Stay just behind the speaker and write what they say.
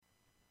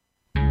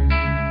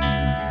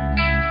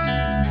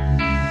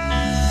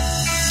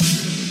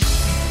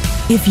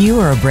If you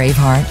are a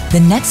Braveheart,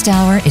 the next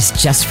hour is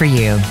just for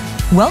you.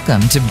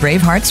 Welcome to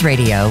Bravehearts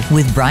Radio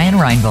with Brian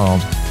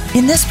Reinbold.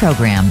 In this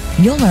program,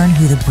 you'll learn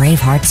who the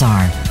Bravehearts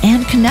are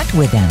and connect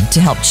with them to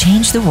help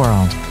change the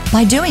world.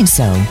 By doing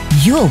so,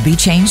 you'll be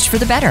changed for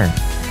the better.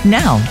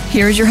 Now,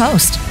 here's your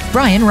host,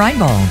 Brian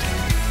Reinbold.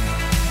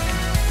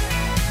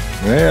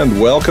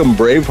 And welcome,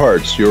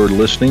 Bravehearts. You're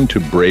listening to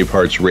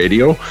Bravehearts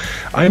Radio.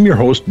 I'm your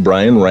host,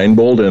 Brian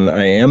Reinbold, and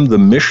I am the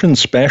mission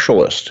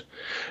specialist.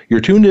 You're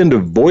tuned into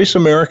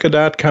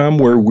VoiceAmerica.com,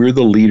 where we're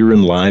the leader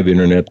in live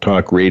Internet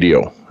talk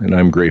radio. And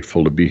I'm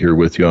grateful to be here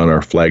with you on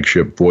our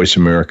flagship Voice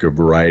America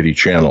Variety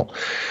channel.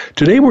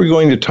 Today we're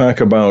going to talk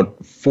about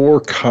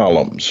 4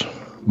 columns.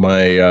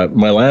 My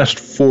last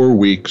 4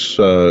 weeks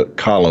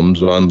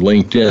columns on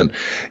LinkedIn.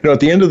 You know, at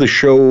the end of the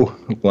show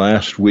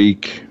last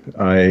week,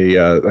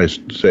 I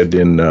said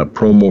in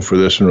promo for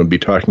this, and we'll be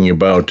talking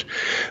about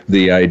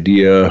the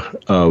idea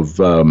of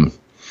the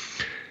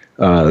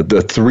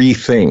 3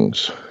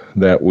 things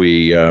that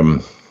we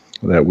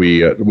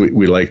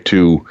like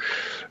to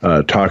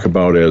talk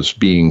about as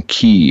being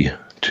key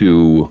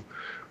to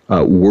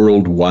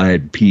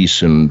worldwide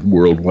peace and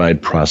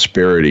worldwide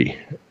prosperity.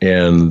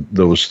 And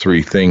those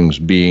 3 things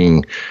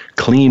being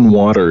clean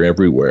water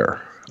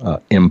everywhere,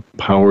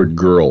 empowered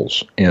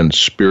girls, and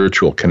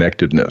spiritual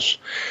connectedness.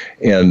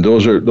 And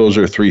those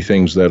are 3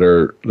 things that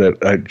are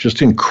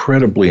just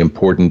incredibly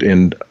important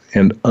and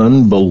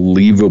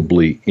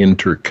unbelievably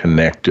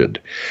interconnected.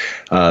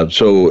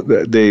 So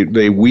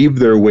they weave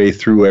their way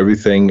through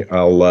everything.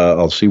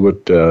 I'll see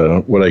what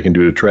I can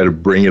do to try to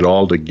bring it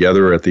all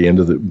together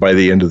by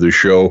the end of the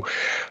show.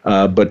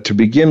 But to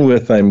begin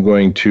with, I'm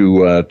going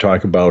to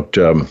talk about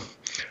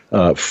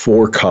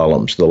 4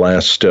 columns. The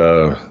last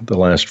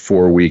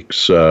 4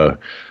 weeks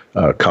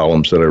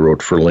columns that I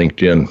wrote for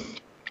LinkedIn.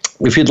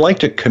 If you'd like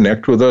to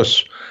connect with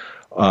us,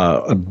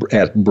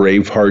 at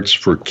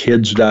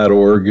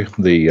braveheartsforkids.org,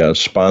 the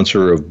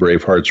sponsor of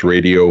Bravehearts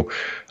Radio,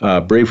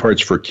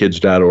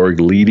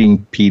 braveheartsforkids.org, leading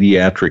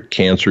pediatric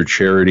cancer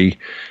charity,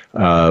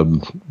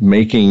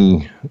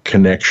 making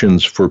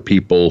connections for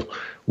people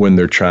when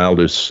their child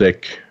is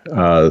sick,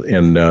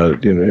 and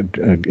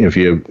if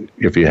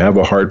you have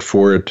a heart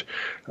for it,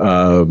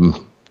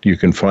 you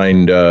can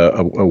find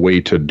a way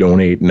to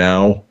donate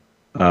now.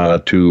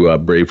 To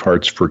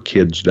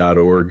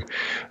braveheartsforkids.org.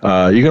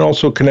 You can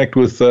also connect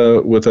with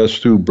us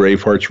through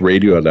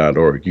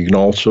braveheartsradio.org. You can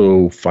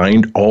also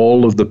find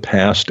all of the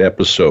past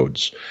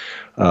episodes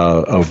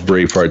of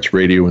Bravehearts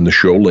Radio in the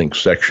show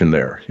links section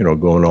there,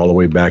 going all the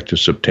way back to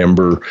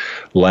September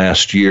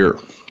last year.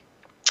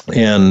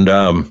 And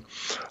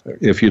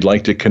if you'd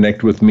like to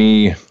connect with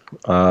me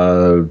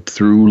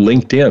through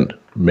LinkedIn,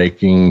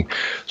 making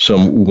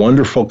some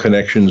wonderful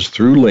connections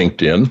through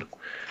LinkedIn,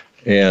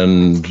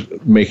 and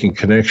making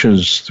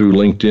connections through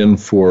LinkedIn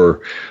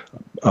for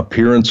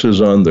appearances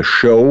on the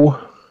show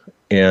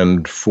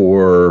and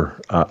for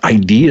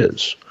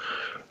ideas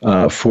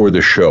for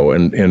the show.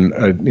 And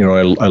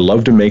I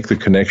love to make the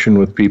connection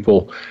with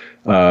people.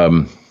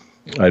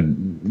 I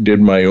did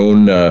my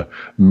own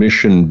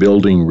mission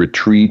building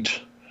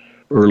retreat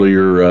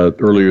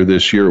earlier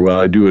this year. Well,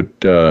 I do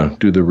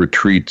the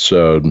retreats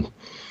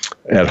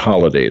at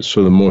holidays.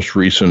 So the most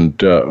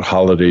recent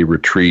holiday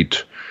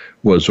retreat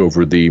was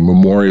over the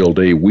Memorial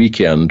Day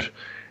weekend.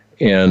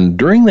 And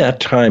during that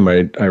time,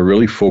 I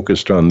really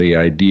focused on the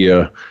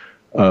idea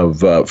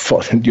of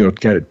kind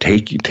of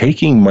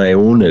taking my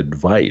own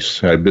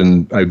advice. I've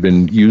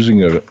been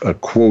using a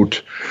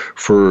quote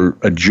for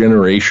a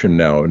generation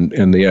now,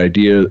 and the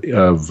idea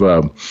of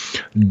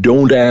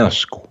don't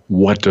ask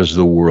what does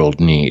the world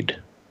need.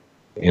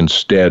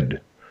 Instead,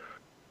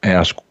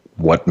 ask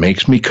what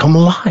makes me come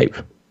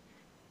alive,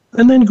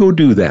 and then go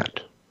do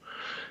that.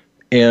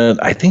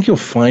 And I think you'll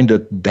find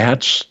that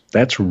that's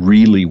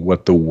really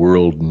what the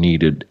world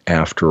needed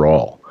after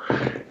all.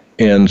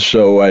 And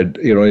so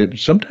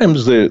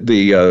sometimes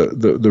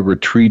the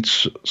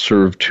retreats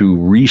serve to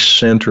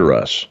recenter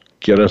us,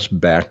 get us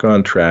back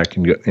on track.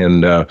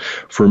 And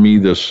for me,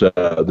 this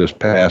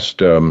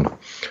past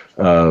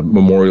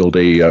Memorial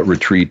Day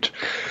retreat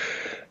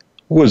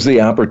was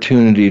the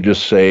opportunity to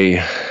say,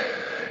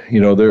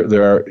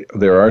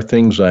 there are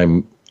things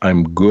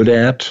I'm good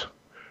at.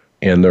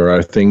 And there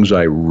are things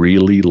I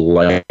really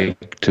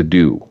like to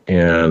do,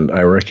 and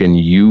I reckon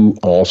you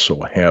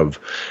also have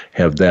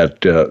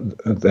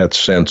that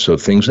sense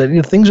of things that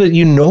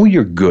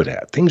you're good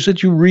at, things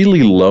that you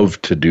really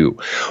love to do.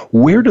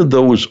 Where do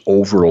those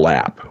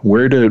overlap?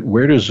 Where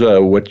does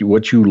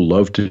what you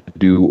love to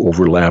do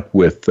overlap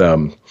with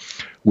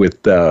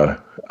what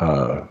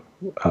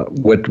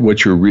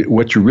you're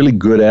really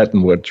good at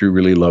and what you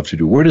really love to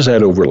do? Where does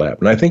that overlap?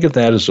 And I think of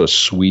that as a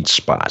sweet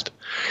spot.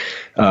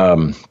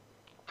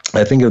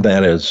 I think of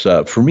that as,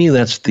 for me,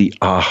 that's the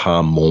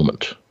aha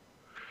moment.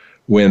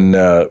 When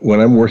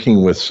I'm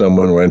working with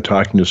someone, when I'm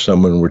talking to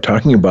someone, we're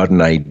talking about an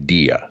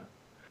idea,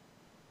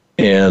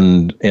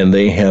 and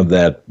they have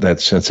that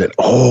sense that,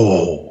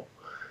 oh,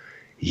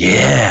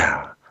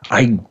 yeah,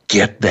 I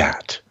get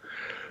that.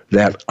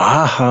 that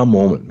aha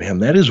moment, man,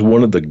 that is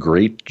one of the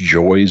great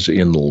joys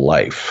in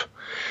life.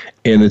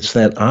 And it's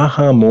that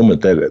aha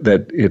moment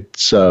that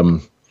it's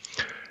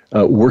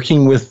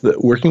working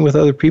with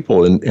other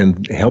people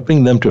and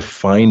helping them to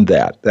find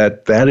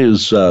that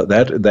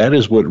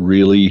is what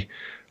really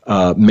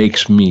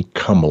makes me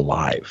come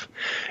alive.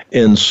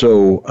 And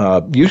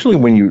so usually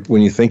when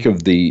you think of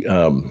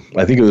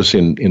I think of this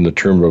in the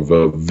term of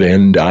a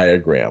Venn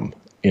diagram,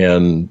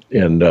 and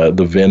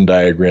the Venn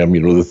diagram,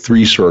 the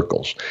three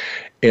circles.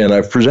 And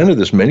I've presented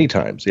this many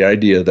times, the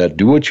idea that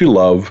do what you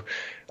love,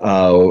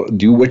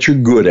 do what you're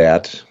good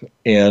at,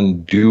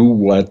 and do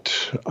what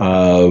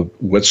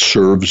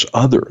serves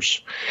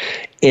others.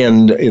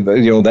 And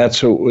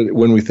that's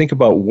when we think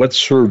about what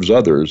serves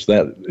others,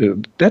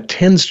 that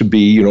tends to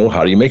be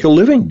how do you make a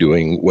living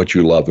doing what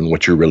you love and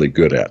what you're really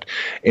good at.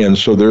 And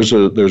so there's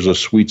a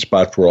sweet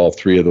spot for all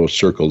three of those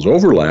circles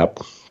overlap,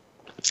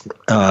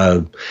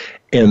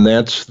 and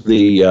that's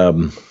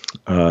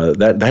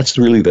that's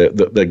really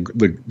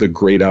the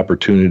great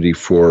opportunity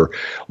for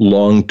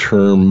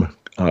long-term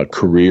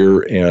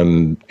career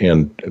and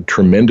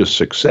tremendous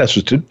success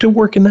is to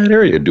work in that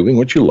area, doing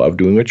what you love,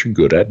 doing what you're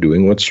good at,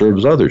 doing what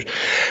serves others.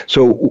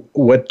 So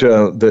what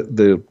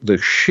the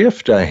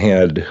shift I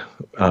had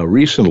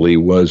recently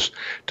was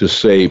to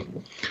say,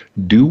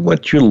 do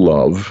what you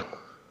love,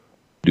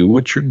 do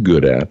what you're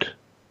good at,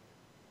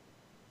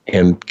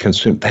 and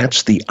consume.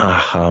 That's the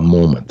aha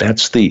moment.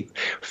 That's the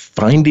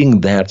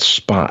finding that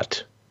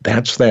spot.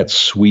 That's that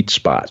sweet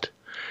spot.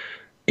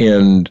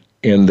 And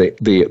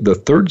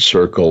the third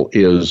circle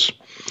is,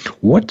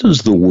 what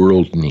does the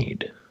world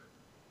need?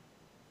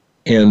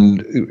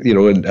 And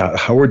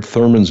Howard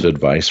Thurman's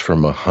advice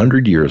from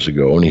 100 years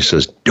ago, and he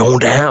says,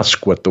 don't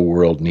ask what the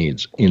world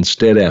needs.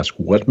 Instead, ask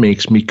what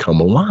makes me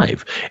come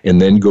alive, and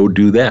then go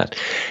do that.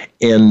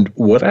 And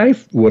what I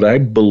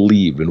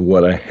believe and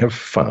what I have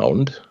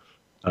found,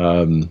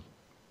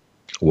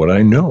 what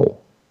I know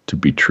to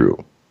be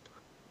true,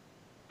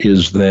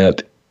 is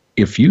that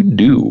if you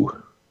do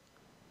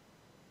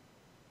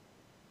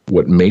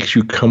what makes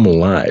you come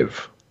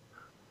alive,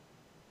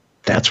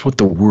 that's what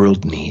the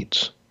world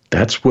needs.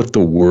 That's what the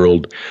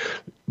world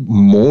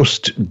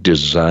most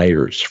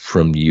desires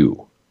from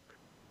you.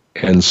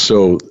 And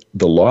so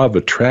the law of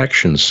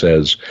attraction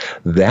says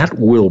that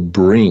will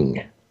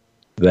bring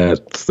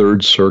that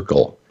third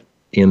circle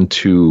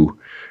into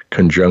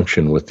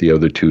conjunction with the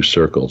other two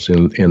circles.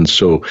 And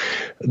so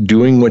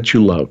doing what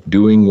you love,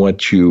 doing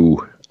what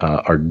you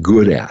are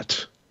good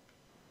at,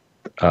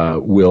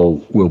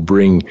 will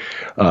bring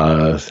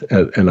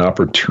an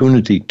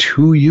opportunity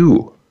to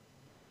you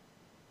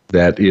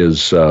that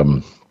is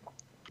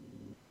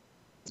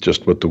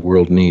just what the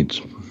world needs.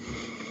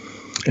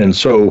 And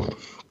so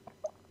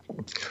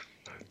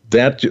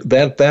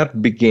that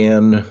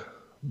began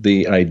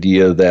the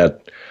idea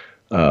that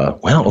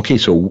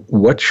so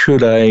what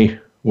should I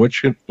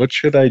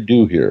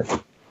do here?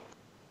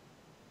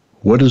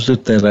 What is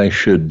it that I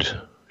should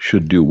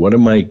do? What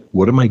am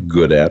I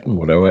good at, and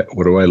what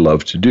do I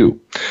love to do?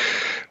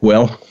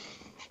 Well,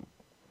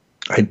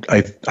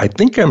 I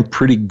think I'm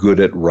pretty good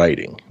at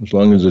writing, as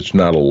long as it's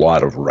not a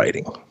lot of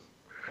writing,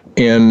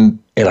 and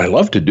I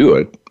love to do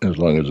it as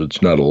long as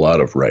it's not a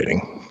lot of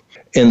writing.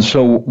 And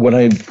so when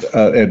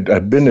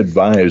I've been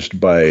advised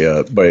by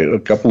a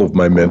couple of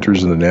my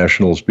mentors in the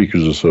National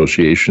Speakers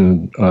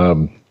Association,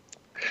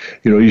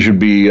 you should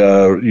be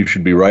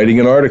writing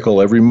an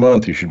article every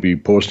month. You should be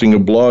posting a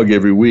blog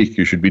every week.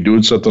 You should be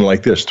doing something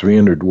like this,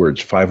 300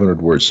 words,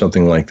 500 words,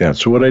 something like that.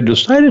 So what I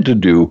decided to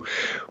do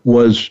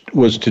was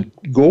to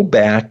go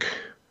back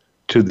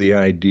to the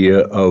idea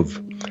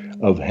of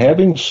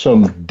having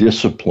some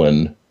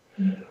discipline,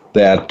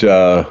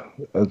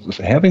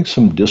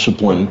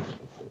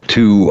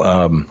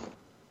 to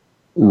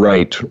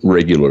write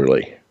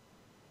regularly.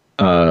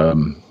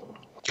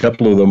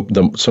 Couple of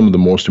some of the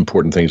most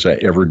important things I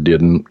ever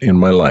did in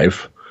my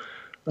life,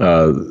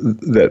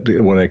 that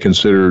when I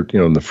consider,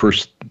 in the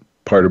first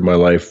part of my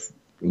life,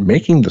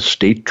 making the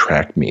state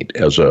track meet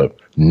as a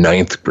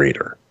 9th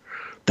grader.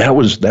 That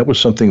was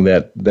something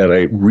that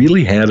I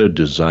really had a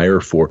desire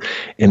for,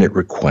 and it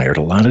required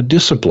a lot of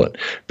discipline.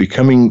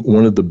 Becoming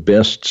one of the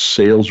best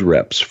sales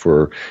reps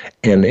for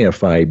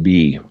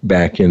NFIB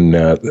back in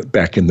the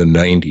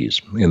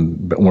 90s,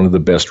 and one of the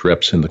best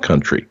reps in the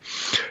country,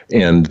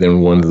 and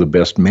then one of the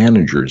best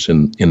managers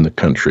in the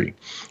country,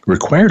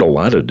 required a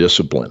lot of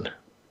discipline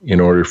in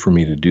order for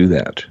me to do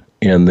that.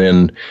 And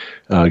then,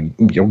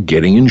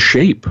 getting in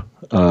shape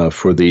at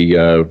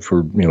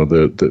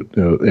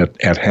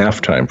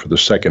halftime for the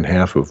second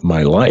half of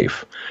my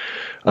life,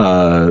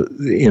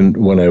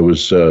 when I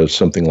was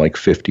something like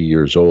 50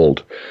 years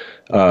old,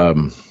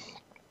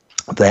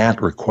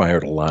 that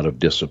required a lot of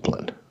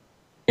discipline.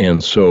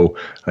 And so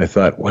I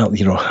thought,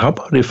 how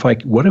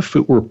about what if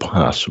it were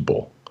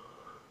possible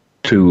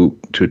to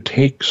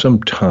take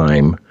some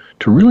time,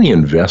 to really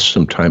invest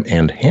some time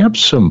and have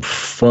some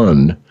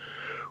fun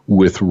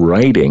with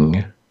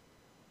writing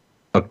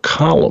a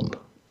column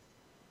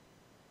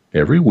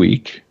every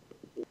week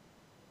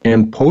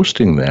and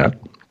posting that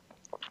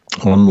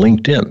on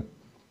LinkedIn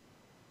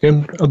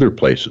and other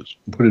places,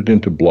 put it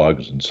into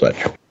blogs and such.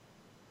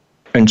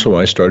 And so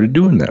I started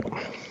doing that.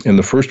 And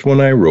the first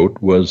one I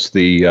wrote was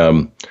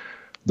the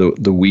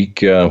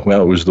week, it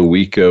was the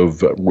week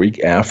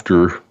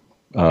after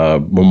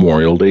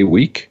Memorial Day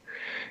week.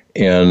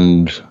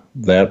 And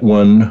that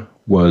one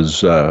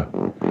was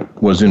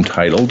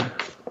entitled,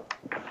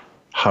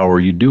 "How Are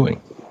You Doing?"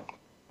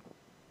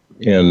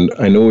 And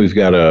I know we've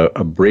got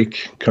a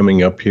break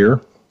coming up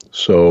here,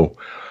 so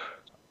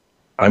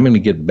I'm going to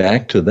get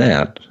back to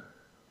that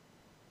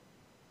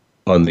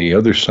on the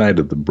other side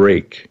of the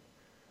break,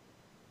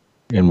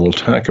 and we'll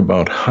talk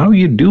about how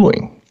you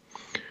doing,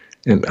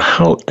 and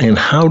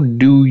how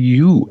do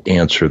you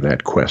answer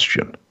that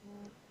question?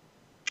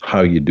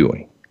 How you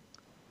doing?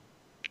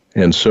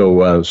 And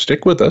so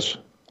stick with us.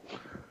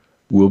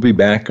 We'll be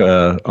back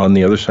on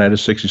the other side of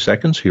 60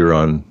 Seconds here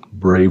on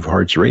Brave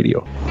Hearts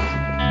Radio.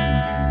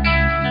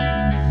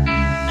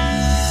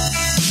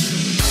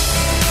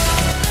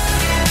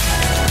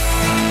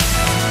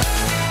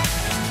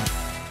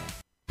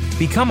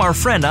 Become our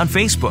friend on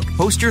Facebook.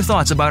 Post your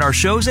thoughts about our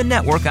shows and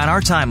network on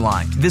our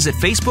timeline. Visit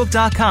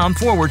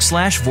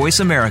facebook.com/Voice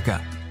America.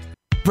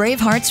 Brave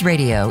Hearts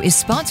Radio is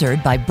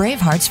sponsored by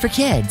Brave Hearts for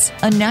Kids,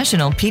 a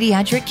national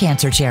pediatric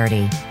cancer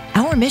charity.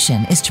 Our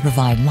mission is to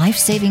provide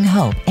life-saving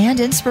hope and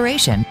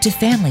inspiration to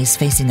families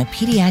facing a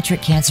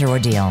pediatric cancer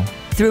ordeal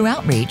through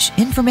outreach,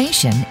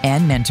 information,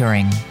 and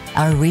mentoring.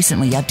 Our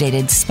recently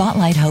updated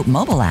Spotlight Hope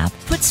mobile app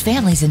puts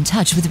families in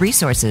touch with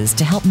resources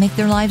to help make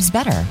their lives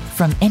better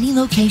from any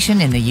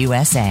location in the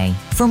USA.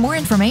 For more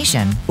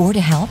information or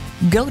to help,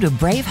 go to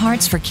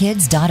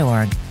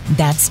braveheartsforkids.org.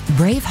 That's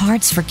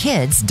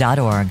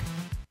braveheartsforkids.org.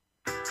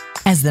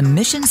 As the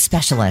mission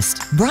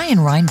specialist, Brian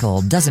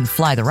Reinbold doesn't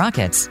fly the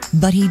rockets,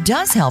 but he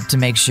does help to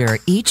make sure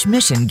each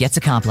mission gets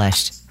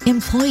accomplished.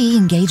 Employee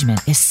engagement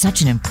is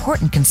such an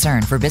important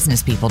concern for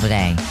business people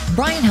today.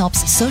 Brian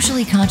helps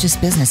socially conscious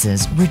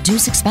businesses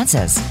reduce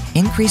expenses,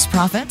 increase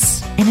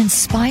profits, and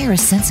inspire a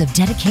sense of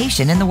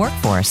dedication in the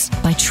workforce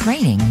by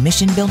training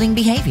mission-building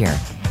behavior.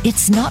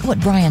 It's not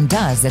what Brian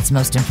does that's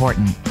most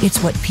important.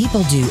 It's what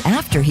people do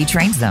after he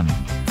trains them.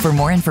 For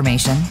more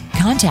information,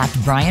 contact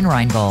Brian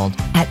Reinbold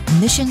at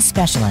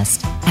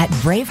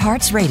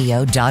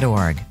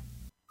missionspecialist@braveheartsradio.org.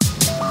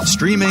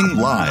 Streaming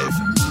live,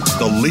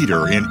 the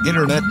leader in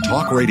Internet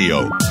talk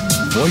radio,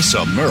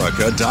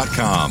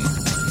 voiceamerica.com.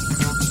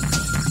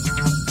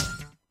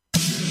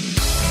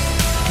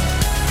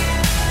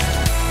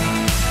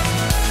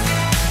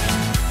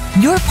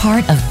 You're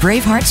part of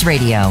Brave Hearts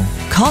Radio.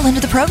 Call into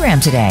the program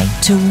today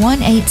to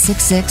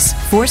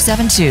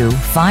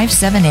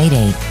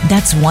 1-866-472-5788.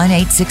 That's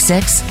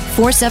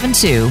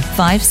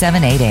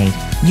 1-866-472-5788.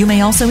 You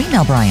may also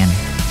email Brian.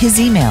 His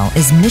email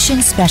is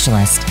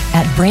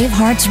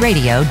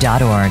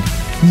missionspecialist@braveheartsradio.org.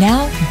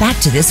 Now, back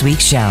to this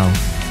week's show.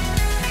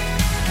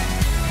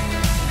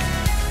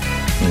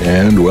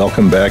 And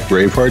welcome back,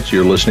 Bravehearts.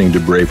 You're listening to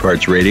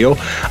Bravehearts Radio.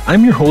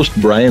 I'm your host,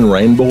 Brian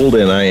Reinbold,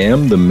 and I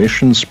am the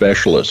Mission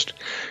Specialist.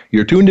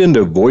 You're tuned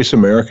into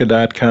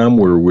voiceamerica.com,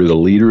 where we're the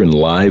leader in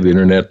live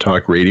Internet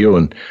talk radio,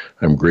 and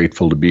I'm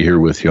grateful to be here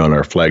with you on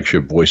our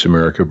flagship Voice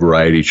America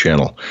Variety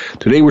channel.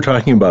 Today we're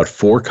talking about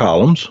 4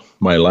 columns,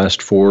 my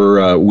last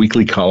 4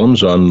 weekly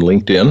columns on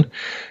LinkedIn.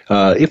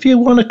 If you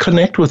want to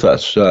connect with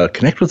us at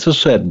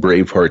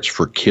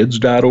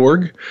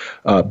braveheartsforkids.org,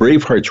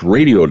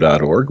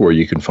 braveheartsradio.org, where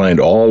you can find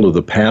all of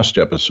the past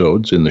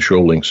episodes in the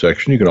show link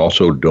section. You can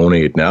also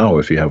donate now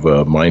if you have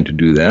a mind to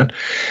do that.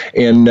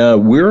 And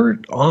we're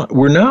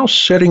now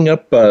setting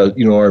up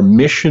our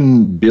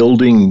mission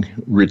building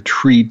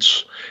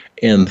retreats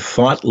and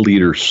thought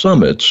leader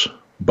summits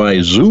by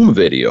Zoom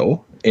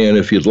video. And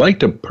if you'd like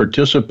to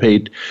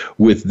participate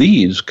with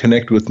these,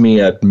 connect with me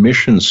at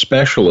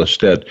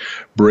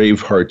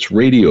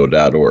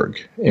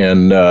missionspecialist@braveheartsradio.org.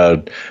 And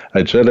I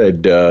said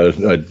I'd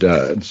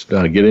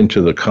get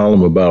into the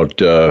column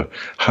about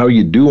how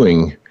you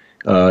doing,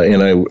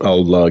 and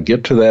I'll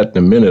get to that in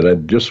a minute. I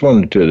just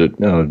wanted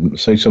to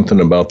say something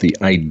about the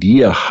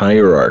idea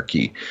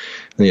hierarchy.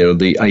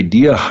 The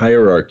idea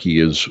hierarchy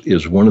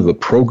is one of the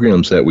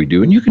programs that we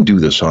do, and you can do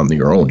this on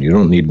your own. You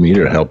don't need me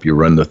to help you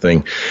run the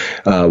thing.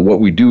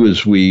 What we do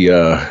is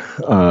I'd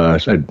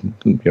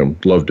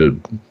love to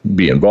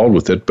be involved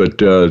with it,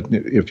 but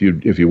if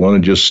you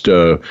want to just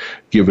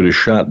give it a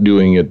shot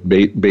doing it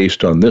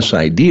based on this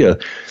idea,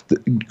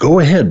 go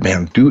ahead,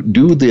 man.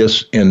 Do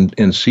this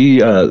and see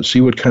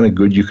what kind of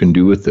good you can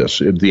do with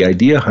this. The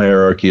idea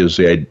hierarchy is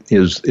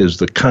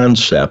the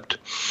concept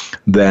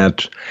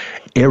that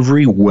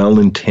every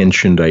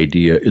well-intentioned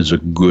idea is a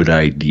good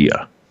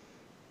idea.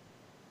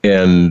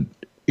 And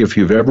if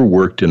you've ever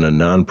worked in a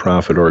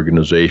nonprofit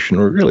organization,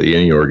 or really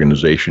any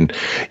organization,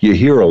 you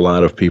hear a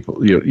lot of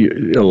people,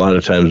 a lot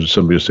of times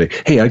somebody will say,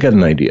 hey, I got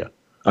an idea.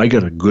 I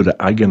got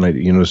an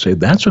idea. Say,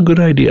 that's a good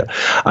idea.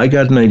 I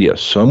got an idea.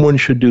 Someone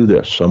should do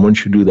this. Someone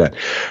should do that.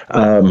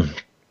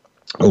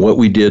 What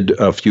we did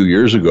a few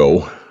years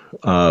ago,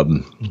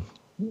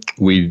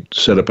 we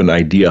set up an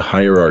idea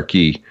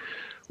hierarchy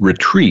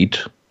retreat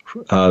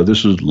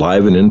This is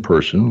live and in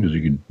person because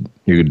you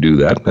could do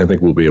that. I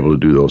think we'll be able to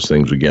do those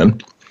things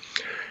again.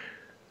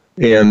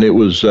 And it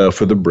was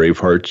for the Brave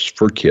Hearts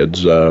for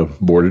Kids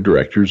board of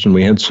directors, and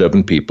we had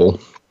 7 people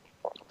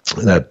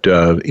that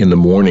in the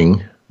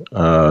morning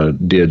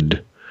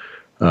did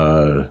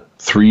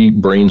 3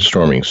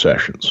 brainstorming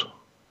sessions.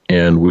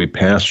 And we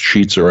passed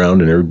sheets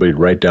around, and everybody would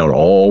write down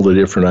all the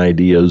different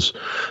ideas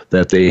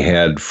that they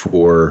had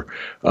for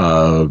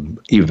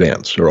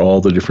events, or all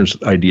the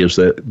different ideas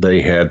that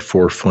they had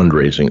for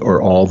fundraising,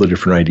 or all the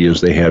different ideas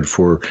they had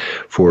for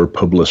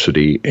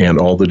publicity, and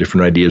all the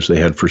different ideas they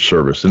had for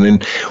service. And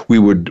then we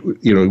would,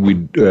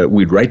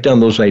 we'd write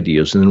down those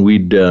ideas, and then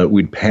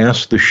we'd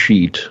pass the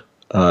sheet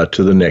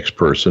to the next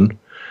person.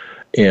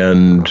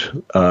 And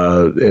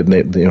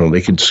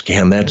they could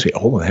scan that and say,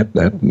 oh,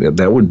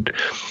 that would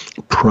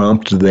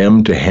prompt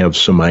them to have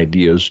some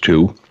ideas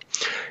too.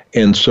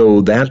 And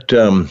so that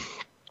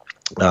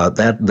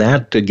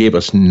gave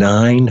us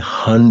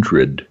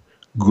 900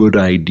 good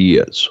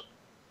ideas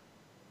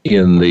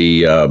in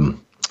the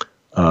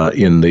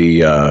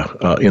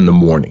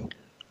morning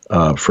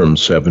from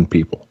 7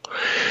 people.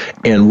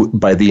 And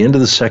by the end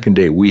of the second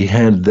day, we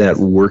had that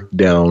worked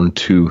down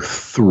to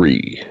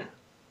 3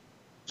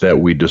 that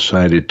we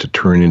decided to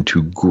turn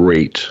into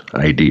great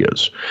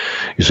ideas.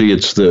 You see,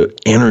 it's the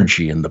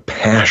energy and the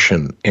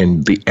passion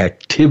and the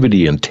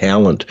activity and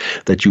talent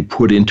that you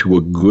put into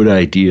a good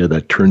idea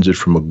that turns it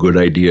from a good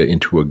idea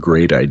into a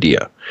great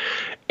idea.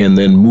 And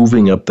then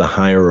moving up the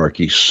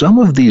hierarchy, some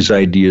of these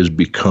ideas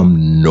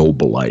become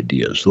noble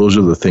ideas. Those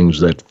are the things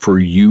that for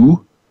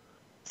you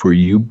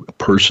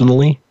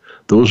personally,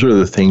 those are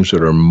the things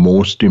that are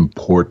most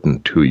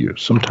important to you.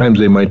 Sometimes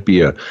they might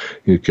be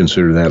you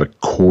consider that a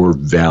core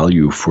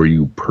value for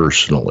you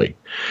personally.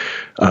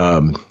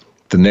 The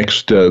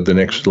next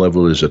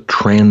level is a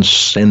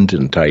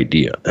transcendent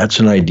idea. That's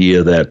an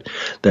idea that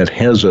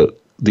has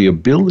the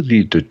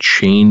ability to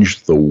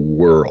change the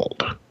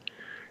world.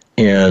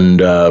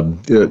 And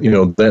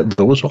that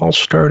those all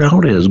start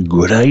out as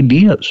good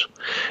ideas,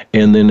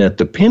 and then at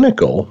the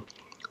pinnacle,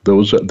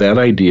 that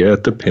idea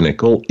at the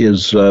pinnacle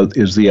is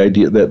the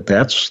idea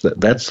that's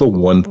the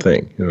one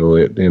thing.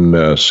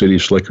 In City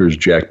Slickers,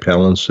 Jack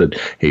Palance said,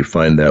 "Hey,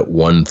 find that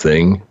one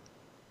thing,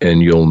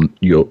 and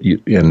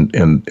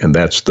and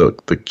that's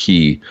the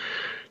key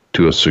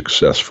to a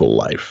successful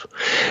life."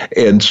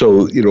 And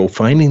so,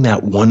 finding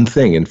that one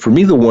thing, and for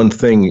me, the one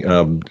thing,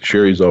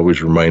 Sherry's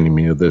always reminding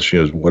me of this.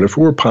 Is what if it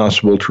were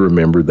possible to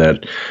remember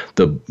that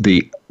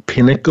the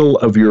pinnacle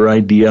of your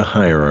idea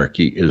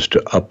hierarchy is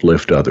to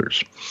uplift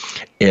others.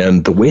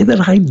 And the way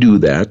that I do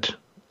that,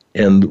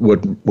 and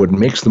what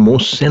makes the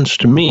most sense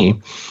to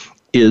me,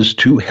 is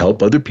to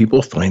help other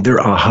people find their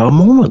aha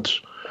moments.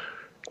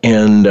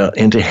 And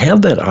to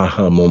have that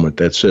aha moment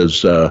that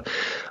says,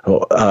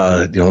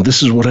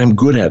 this is what I'm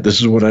good at,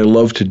 this is what I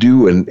love to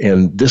do,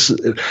 and this,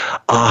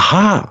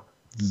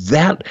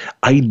 that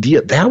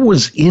idea, that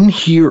was in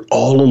here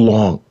all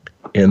along.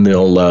 And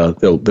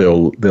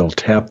they'll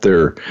tap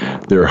their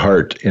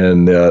heart,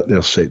 and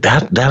they'll say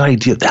that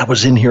idea that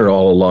was in here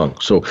all along.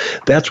 So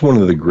that's one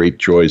of the great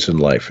joys in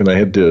life. And I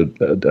had to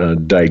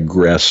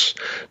digress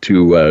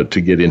to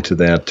get into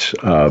that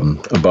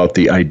about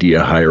the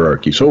idea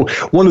hierarchy. So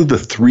one of the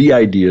 3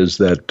 ideas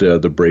that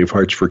the Brave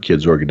Hearts for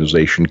Kids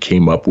organization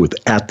came up with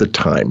at the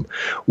time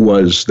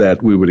was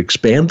that we would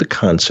expand the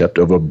concept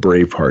of a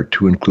brave heart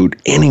to include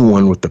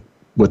anyone with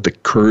the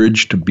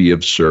courage to be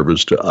of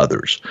service to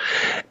others.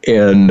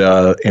 And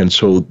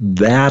so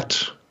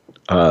that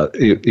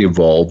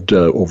evolved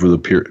over the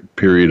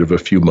period of a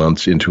few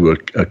months into a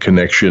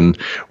connection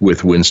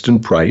with Winston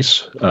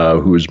Price,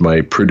 who is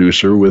my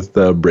producer with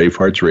Brave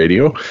Hearts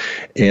Radio.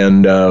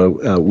 And I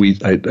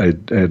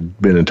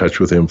had been in touch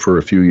with him for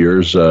a few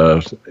years,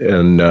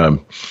 and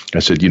I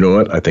said, you know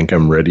what, I think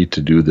I'm ready to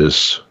do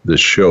this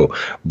show,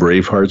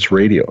 Brave Hearts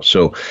Radio.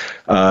 So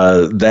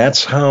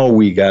that's how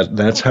we got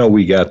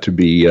to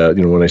be,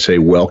 when I say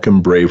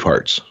welcome Brave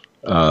Hearts.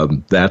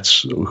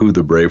 That's who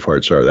the Brave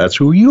Hearts are. That's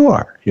who you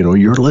are.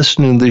 You're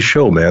listening to this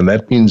show, man.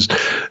 That means,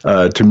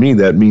 to me,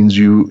 that means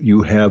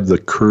you have the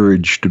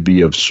courage to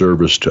be of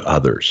service to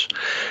others.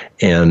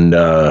 And,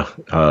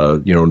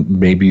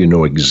 maybe you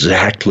know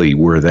exactly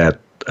where that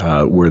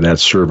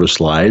service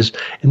lies,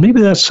 and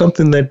maybe that's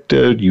something that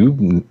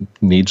you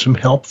need some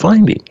help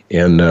finding,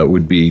 and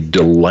would be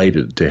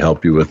delighted to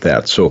help you with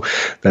that. So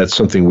that's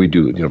something we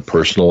do,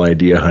 personal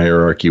idea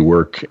hierarchy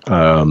work,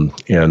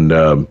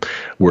 and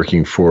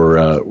working for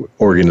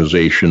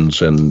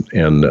organizations, and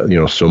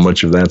so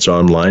much of that's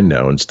online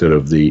now instead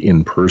of the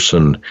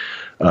in-person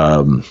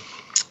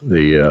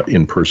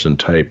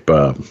type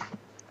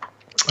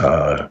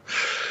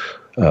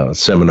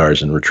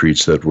seminars and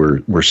retreats that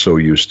we're so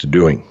used to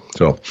doing.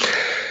 So,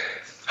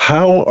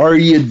 how are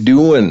you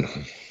doing?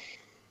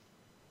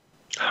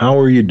 How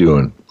are you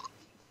doing?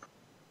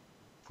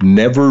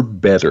 Never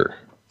better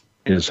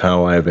is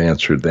how I've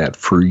answered that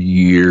for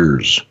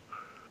years.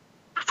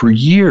 For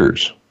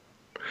years.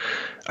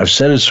 I've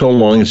said it so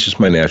long, it's just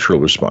my natural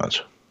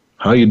response.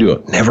 How you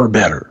doing? Never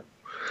better.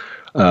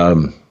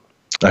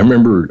 I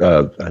remember,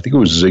 I think it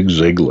was Zig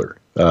Ziglar,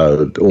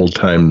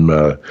 old-time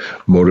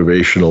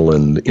motivational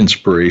and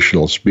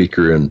inspirational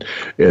speaker, and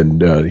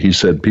he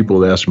said, people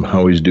would ask him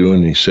how he's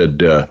doing, and he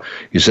said,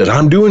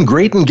 I'm doing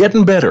great and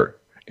getting better.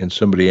 And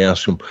somebody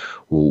asked him,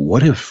 well,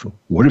 what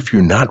if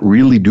you're not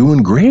really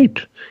doing great?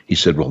 He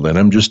said, well, then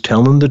I'm just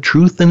telling the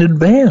truth in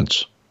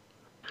advance.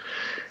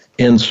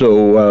 And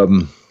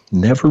so,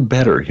 never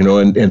better,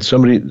 and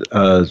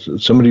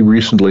somebody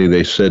recently,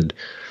 they said,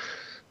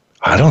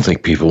 I don't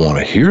think people want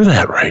to hear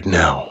that right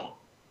now.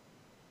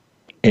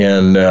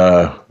 And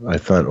I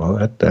thought,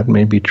 well, that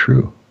may be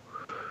true.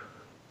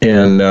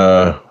 And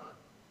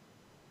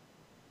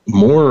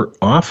more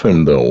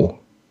often, though,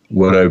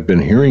 what I've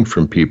been hearing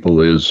from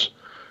people is,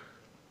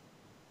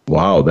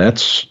 wow,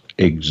 that's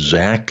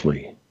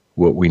exactly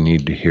what we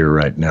need to hear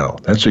right now.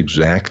 That's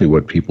exactly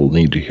what people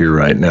need to hear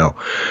right now.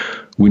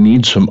 We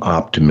need some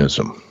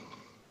optimism.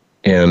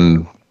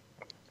 And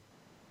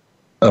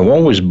I've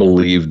always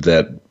believed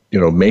that,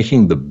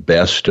 making the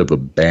best of a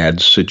bad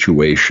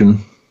situation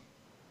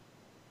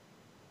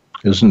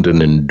isn't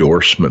an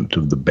endorsement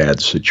of the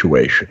bad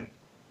situation,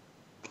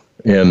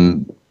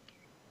 and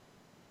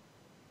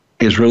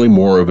is really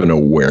more of an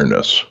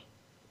awareness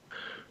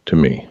to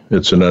me.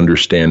 It's an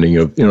understanding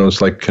of,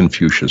 it's like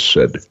Confucius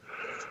said,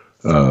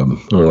 or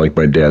like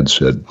my dad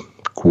said,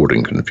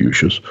 quoting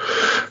Confucius,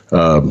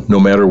 no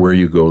matter where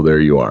you go, there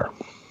you are.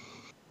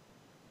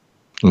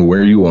 And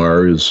where you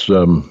are is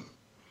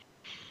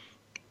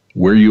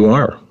where you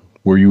are,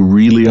 where you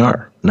really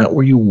are, not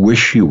where you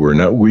wish you were,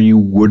 not where you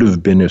would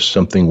have been if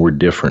something were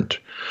different,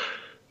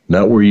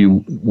 not where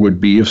you would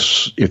be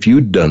if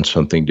you'd done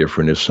something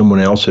different, if someone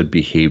else had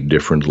behaved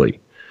differently.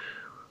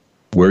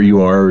 Where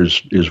you are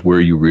is where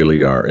you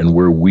really are, and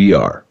where we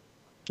are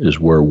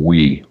is where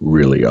we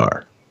really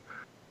are.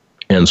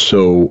 And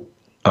so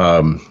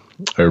I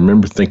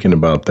remember thinking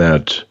about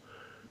that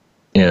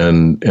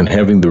and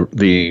having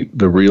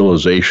the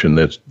realization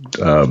that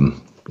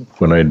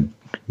when I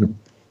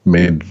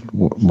made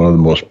one of the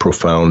most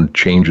profound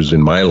changes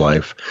in my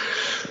life,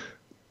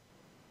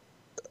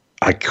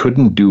 I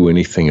couldn't do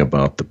anything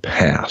about the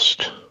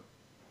past,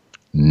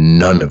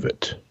 none of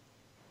it.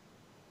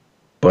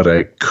 But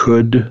I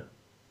could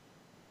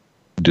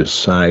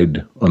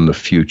decide on the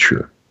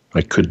future.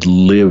 I could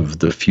live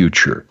the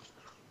future,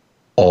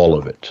 all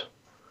of it.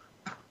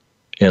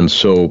 And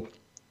so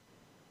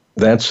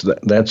that's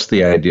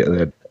the idea,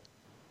 that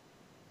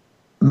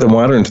the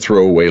modern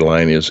throwaway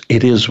line is,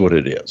 it is what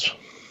it is.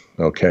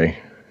 Okay,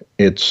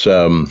 it's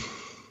that's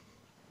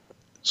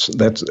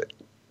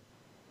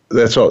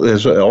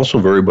also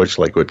very much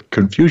like what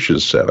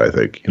Confucius said. I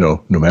think,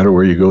 no matter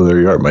where you go,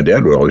 there you are. My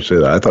dad would always say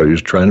that. I thought he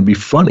was trying to be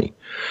funny.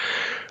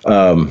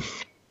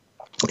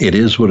 It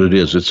is what it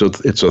is.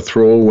 It's a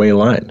throwaway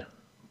line,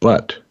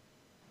 but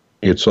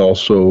it's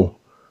also,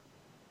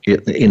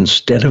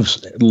 instead of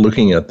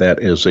looking at that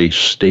as a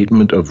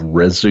statement of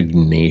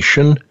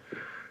resignation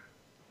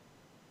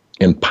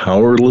and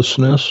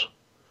powerlessness,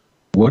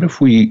 what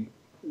if we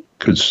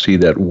could see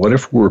that? What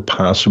if it were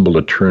possible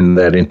to turn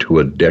that into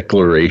a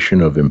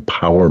declaration of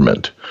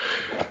empowerment,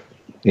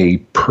 a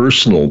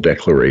personal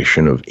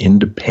declaration of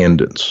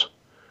independence,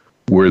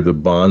 where the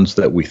bonds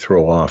that we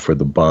throw off are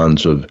the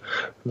bonds of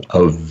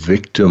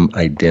victim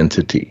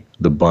identity,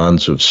 the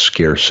bonds of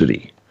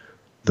scarcity,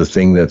 the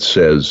thing that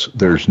says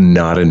there's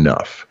not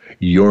enough,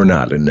 you're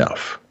not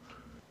enough,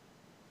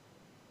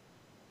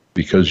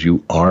 because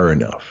you are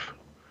enough.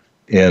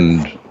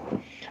 And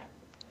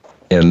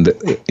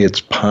it's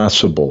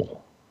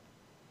possible.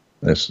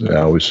 I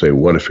always say,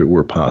 what if it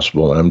were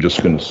possible? I'm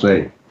just going to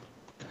say,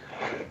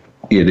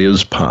 it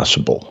is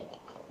possible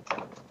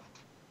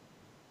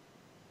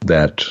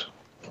that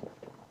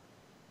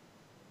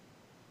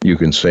you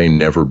can say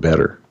never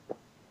better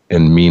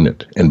and mean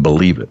it and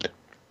believe it.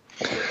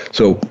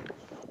 So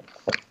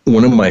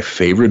one of my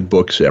favorite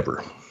books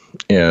ever,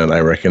 and I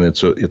reckon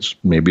it's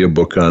maybe a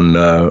book on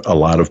a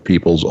lot of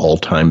people's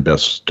all-time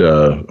best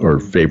or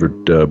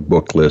favorite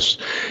book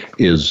list,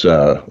 is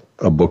a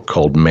book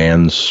called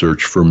Man's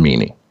Search for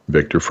Meaning,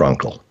 Viktor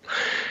Frankl.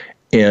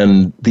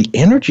 And the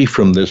energy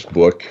from this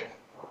book,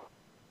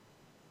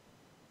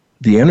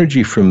 the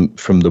energy from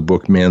the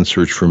book Man's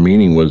Search for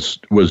Meaning was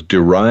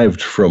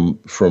derived from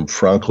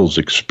Frankl's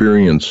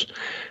experience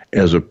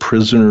as a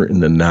prisoner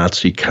in the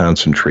Nazi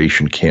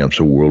concentration camps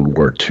of World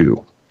War II.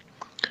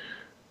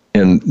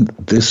 And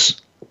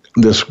this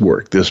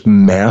work, this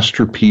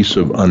masterpiece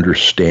of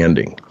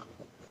understanding,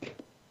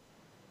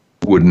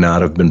 would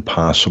not have been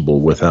possible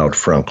without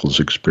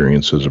Frankl's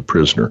experience as a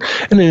prisoner.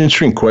 And an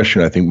interesting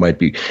question, I think, might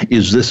be,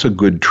 is this a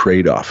good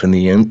trade-off? And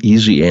the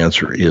easy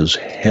answer is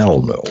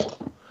hell no.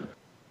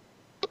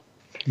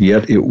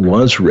 Yet it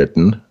was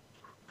written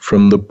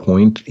from the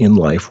point in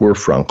life where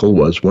Frankl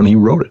was when he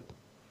wrote it.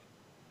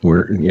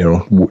 Where,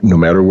 no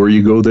matter where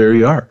you go, there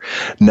you are.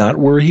 Not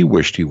where he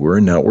wished he were,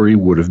 not where he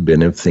would have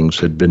been if things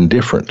had been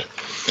different.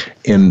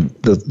 And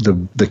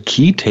the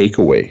key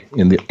takeaway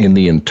in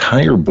the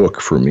entire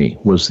book for me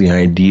was the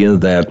idea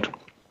that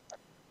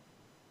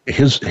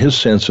his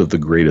sense of the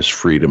greatest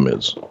freedom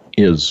is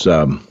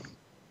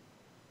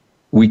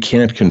we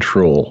can't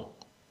control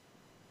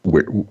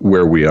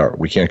where we are.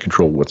 We can't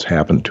control what's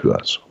happened to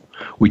us.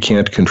 We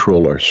can't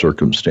control our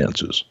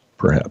circumstances,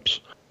 perhaps.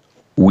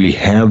 We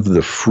have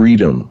the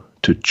freedom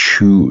to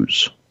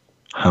choose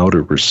how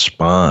to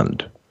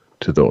respond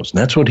to those.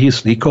 And that's what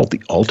he called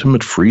the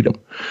ultimate freedom.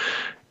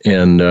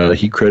 And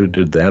he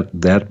credited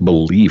that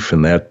belief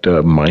and that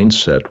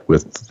mindset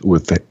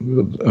with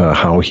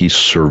how he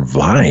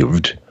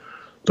survived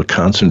the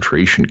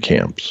concentration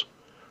camps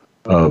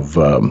of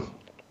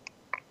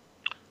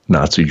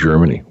Nazi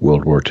Germany,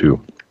 World War II.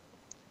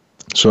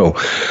 So,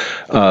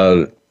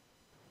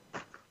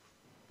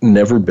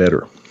 never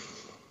better.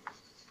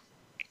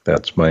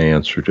 That's my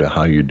answer to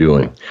how you're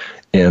doing.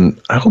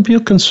 And I hope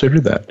you'll consider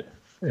that.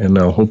 And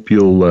I hope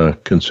you'll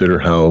consider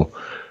how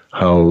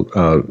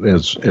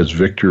as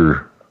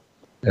Viktor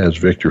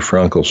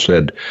Frankl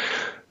said,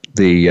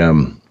 he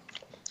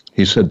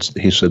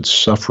said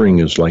suffering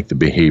is like the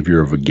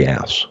behavior of a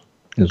gas.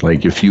 It's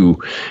like if you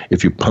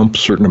pump a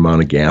certain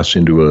amount of gas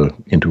into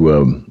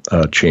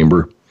a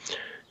chamber,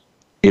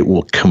 it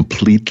will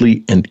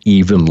completely and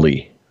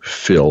evenly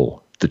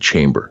fill the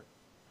chamber,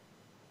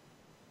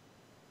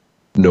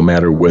 no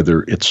matter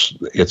whether it's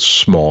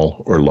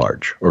small or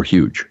large or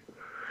huge.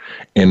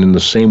 And in the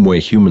same way,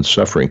 human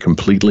suffering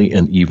completely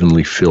and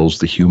evenly fills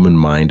the human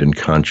mind and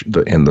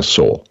the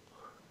soul,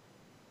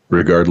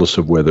 regardless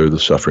of whether the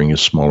suffering is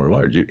small or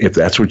large. If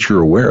that's what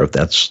you're aware of,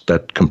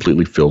 that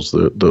completely fills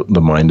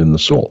the mind and the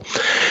soul.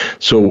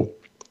 So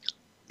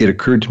it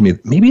occurred to me,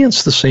 maybe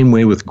it's the same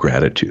way with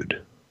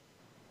gratitude.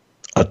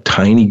 A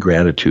tiny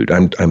gratitude.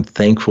 I'm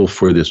thankful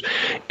for this.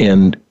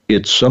 And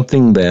it's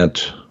something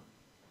that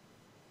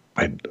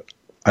I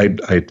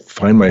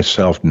find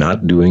myself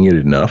not doing it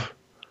enough,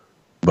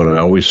 but I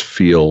always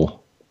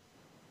feel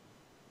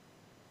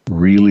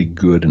really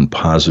good and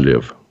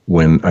positive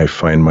when I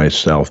find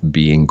myself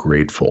being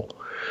grateful,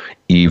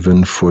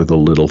 even for the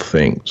little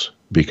things,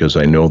 because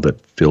I know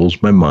that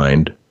fills my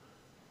mind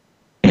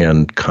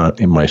and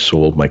in my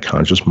soul, my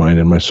conscious mind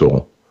and my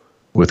soul,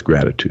 with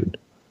gratitude.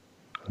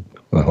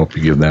 I hope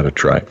you give that a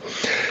try.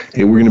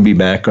 Hey, we're going to be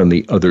back on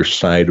the other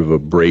side of a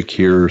break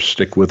here.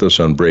 Stick with us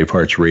on Brave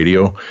Hearts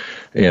Radio,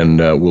 and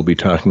we'll be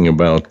talking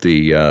about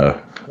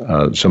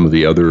some of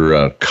the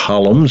other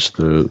columns,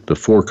 the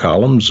 4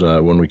 columns.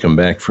 When we come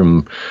back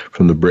from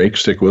the break,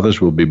 stick with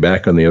us. We'll be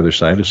back on the other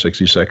side of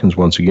 60 seconds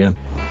once again.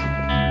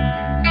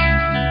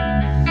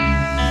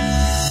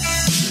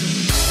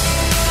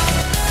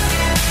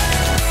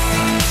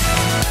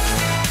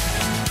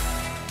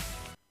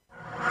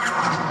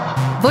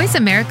 Voice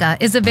America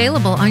is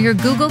available on your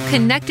Google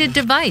connected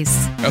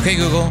device. Okay,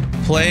 Google,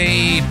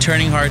 play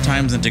Turning Hard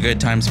Times into Good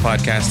Times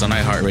podcast on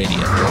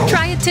iHeartRadio.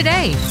 Try it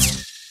today.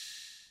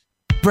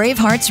 Brave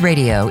Hearts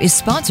Radio is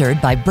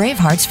sponsored by Brave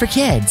Hearts for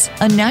Kids,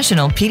 a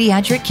national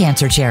pediatric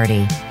cancer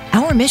charity.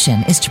 Our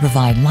mission is to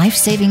provide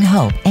life-saving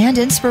hope and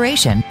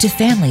inspiration to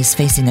families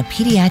facing a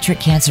pediatric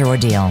cancer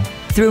ordeal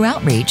through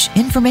outreach,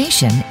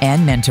 information,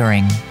 and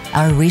mentoring.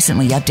 Our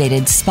recently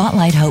updated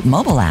Spotlight Hope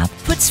mobile app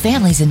puts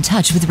families in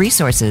touch with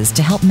resources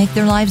to help make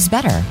their lives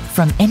better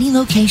from any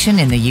location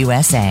in the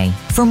USA.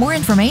 For more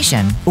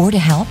information or to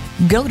help,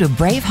 go to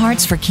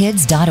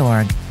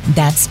braveheartsforkids.org.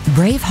 That's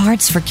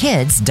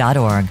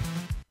braveheartsforkids.org.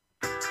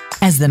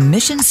 As the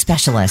mission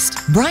specialist,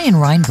 Brian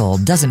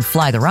Reinbold doesn't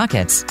fly the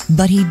rockets,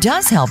 but he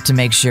does help to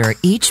make sure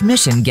each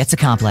mission gets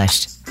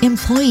accomplished.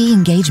 Employee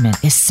engagement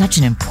is such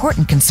an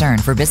important concern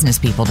for business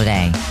people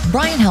today.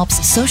 Brian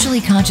helps socially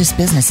conscious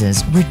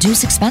businesses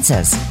reduce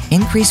expenses,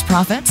 increase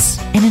profits,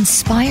 and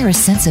inspire a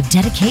sense of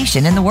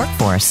dedication in the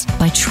workforce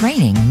by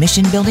training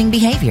mission-building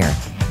behavior.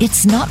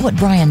 It's not what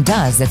Brian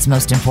does that's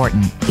most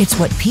important. It's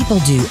what people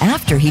do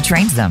after he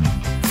trains them.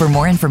 For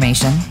more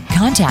information,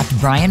 contact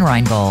Brian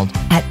Reinbold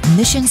at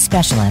Mission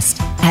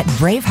Specialist at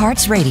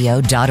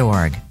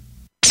braveheartsradio.org.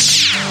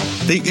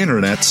 The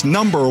Internet's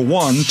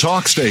 #1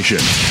 talk station.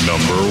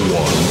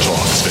 #1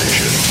 talk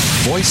station.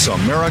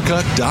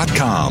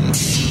 VoiceAmerica.com.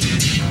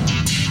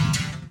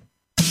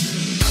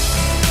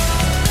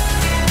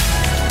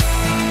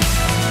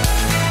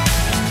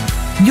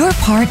 You're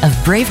part of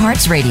Brave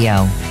Hearts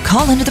Radio.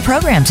 Call into the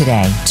program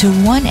today to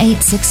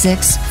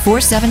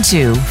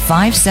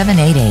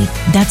 1-866-472-5788.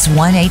 That's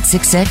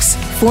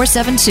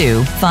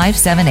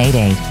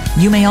 1-866-472-5788.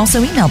 You may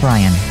also email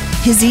Brian.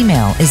 His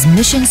email is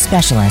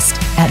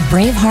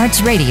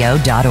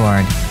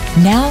missionspecialist@braveheartsradio.org.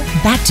 Now,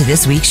 back to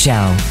this week's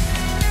show.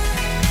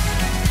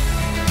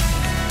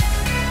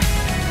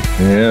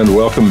 And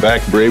welcome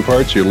back,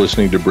 Bravehearts. You're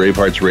listening to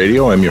Bravehearts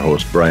Radio. I'm your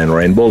host, Brian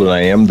Reinbold, and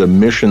I am the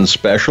Mission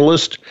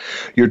Specialist.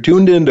 You're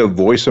tuned into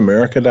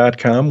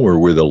VoiceAmerica.com, where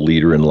we're the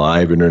leader in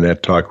live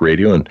Internet talk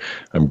radio, and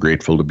I'm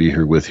grateful to be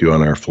here with you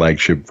on our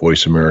flagship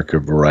Voice America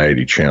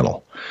Variety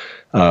channel.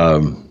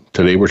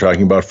 Today we're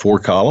talking about 4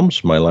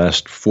 columns, my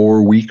last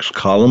 4 weeks'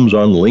 columns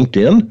on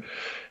LinkedIn,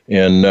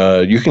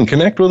 And you can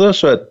connect with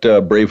us at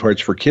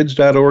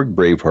braveheartsforkids.org,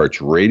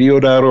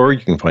 braveheartsradio.org.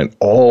 You can find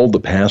all the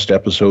past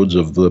episodes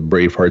of the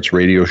Brave Hearts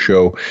Radio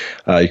Show.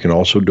 You can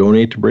also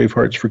donate to Brave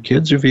Hearts for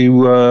Kids if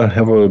you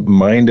have a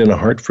mind and a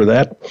heart for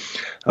that.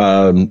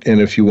 And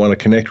if you want to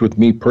connect with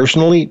me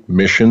personally,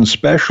 mission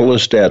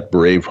specialist at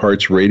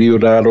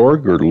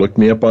braveheartsradio.org, or look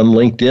me up on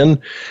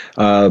LinkedIn.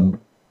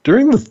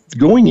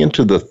 Going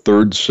into the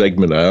third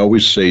segment, I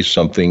always say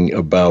something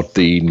about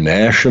the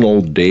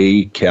National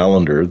Day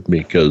Calendar,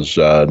 because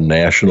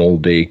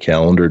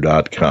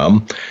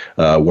nationaldaycalendar.com,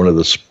 one of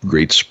the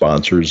great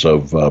sponsors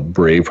of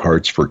Brave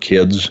Hearts for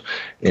Kids,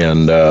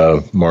 and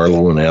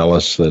Marlo and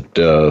Alice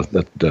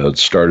that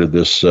started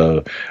this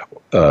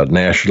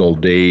National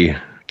Day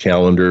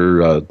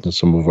Calendar,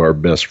 some of our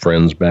best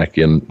friends back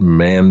in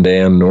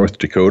Mandan, North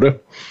Dakota.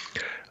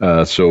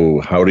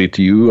 So howdy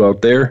to you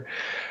out there.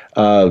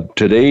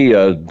 Today,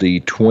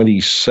 the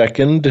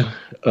 22nd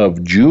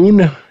of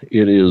June,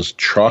 it is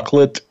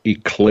Chocolate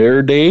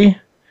Eclair Day,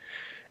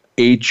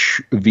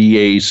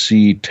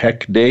 HVAC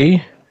Tech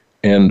Day,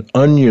 and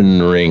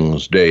Onion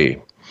Rings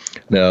Day.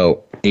 Now,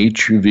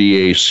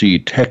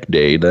 HVAC Tech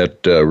Day,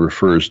 that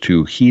refers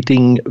to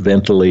heating,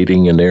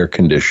 ventilating, and air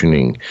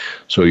conditioning.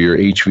 So your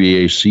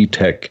HVAC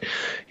tech,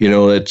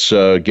 it's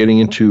getting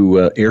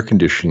into air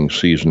conditioning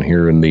season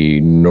here in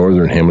the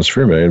Northern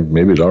Hemisphere.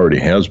 Maybe it already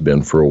has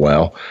been for a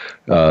while,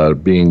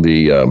 being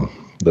the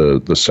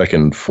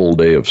second full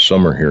day of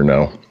summer here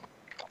now.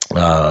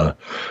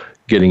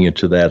 Getting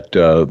into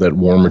that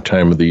warmer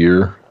time of the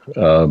year.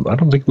 I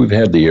don't think we've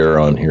had the air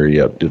on here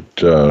yet.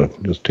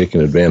 Just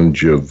taking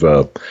advantage of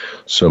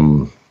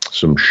some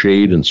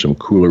shade and some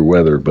cooler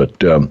weather. But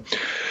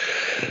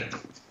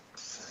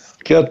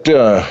got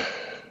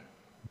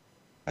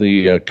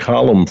the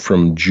column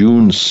from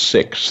June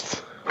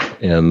 6th,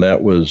 and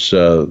that was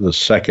the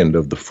second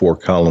of the four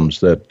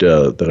columns that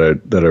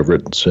I've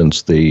written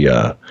since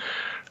the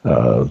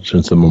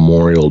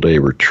Memorial Day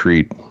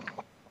retreat.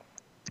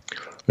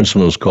 This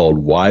one was called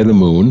 "Why the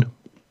Moon?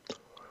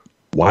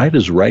 Why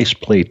does Rice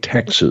play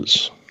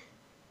Texas?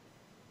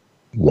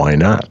 Why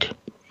not?"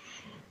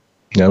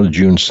 Now,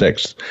 June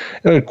 6th.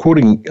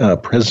 Quoting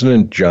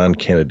President John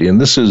Kennedy, and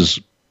this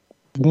is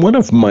one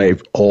of my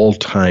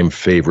all-time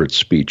favorite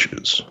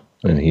speeches.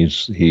 And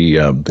it's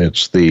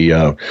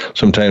the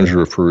sometimes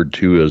referred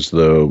to as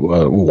the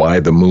 "Why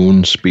the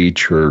Moon"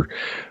 speech, or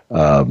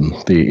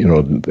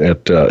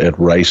at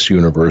Rice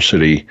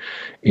University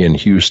in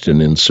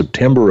Houston in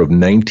September of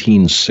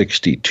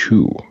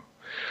 1962.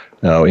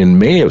 Now, in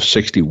May of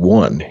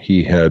 '61,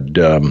 he had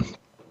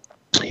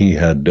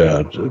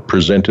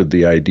presented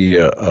the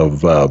idea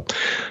of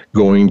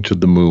going to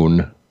the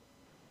moon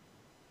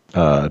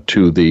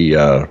to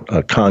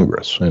the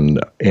Congress, and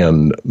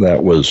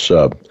that was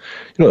that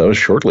was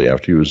shortly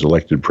after he was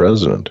elected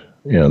president.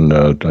 And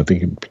I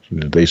think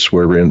they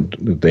swear in.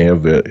 They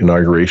have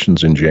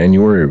inaugurations in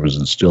January. Or was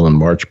it still in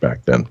March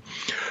back then?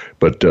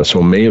 But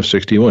so May of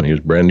 '61, he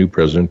was brand new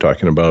president,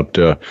 talking about,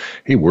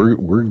 hey,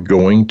 we're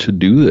going to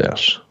do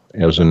this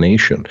as a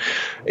nation.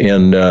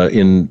 And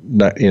in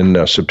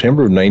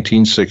September of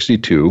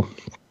 1962,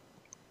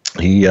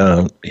 he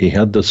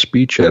had the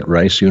speech at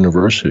Rice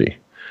University,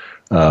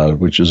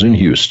 which is in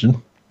Houston.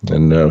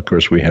 And of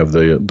course, we have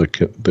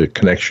the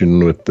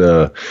connection with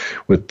the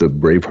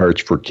Brave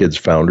Hearts for Kids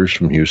founders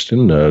from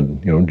Houston.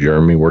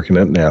 Jeremy working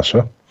at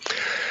NASA.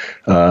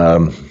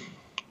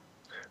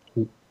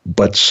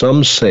 But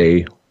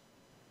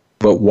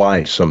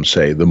why some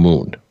say the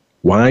moon?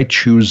 Why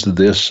choose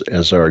this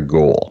as our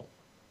goal?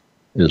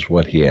 Is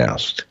what he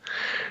asked.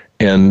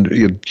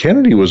 And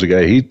Kennedy was a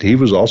guy, he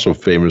was also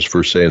famous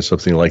for saying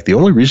something like, the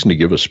only reason to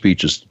give a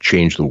speech is to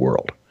change the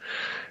world.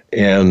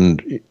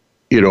 And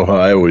how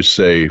I always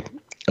say,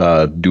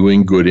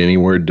 doing good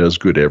anywhere does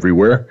good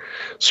everywhere.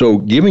 So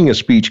giving a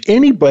speech,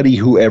 anybody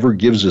who ever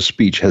gives a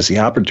speech has the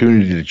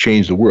opportunity to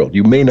change the world.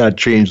 You may not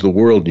change the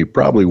world, and you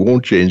probably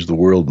won't change the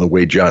world in the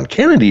way John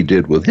Kennedy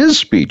did with his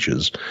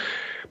speeches,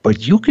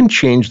 but you can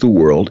change the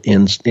world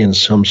in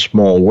some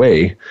small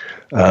way,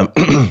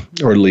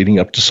 or leading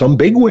up to some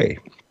big way,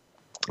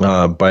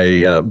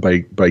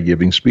 by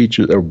giving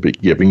speeches, or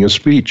giving a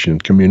speech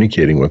and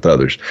communicating with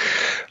others.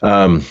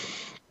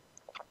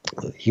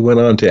 He went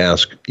on to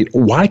ask,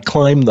 why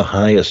climb the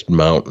highest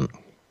mountain?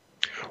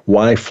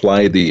 Why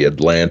fly the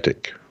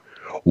Atlantic?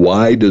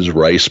 Why does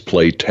Rice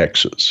play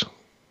Texas?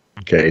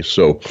 Okay,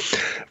 so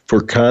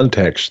for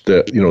context,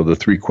 the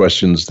three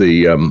questions.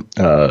 In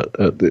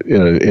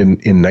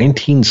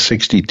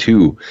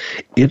 1962,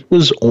 it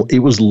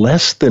was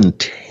less than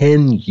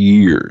 10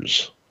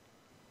 years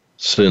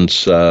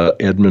since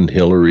Edmund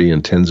Hillary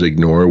and Tenzing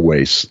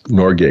Norgay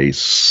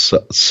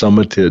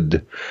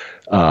summited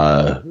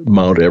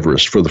Mount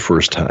Everest for the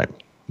first time.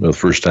 The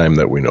first time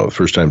that we know, the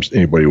first time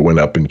anybody went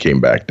up and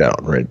came back down,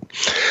 right?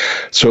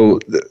 So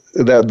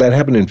that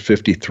happened in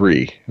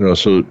 1953.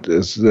 So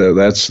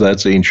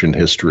that's ancient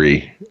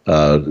history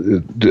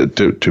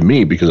to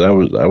me, because I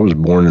was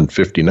born in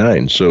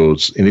 1959. So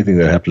it's anything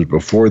that happens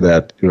before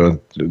that,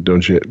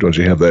 don't you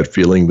have that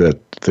feeling that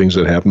things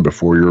that happened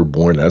before you were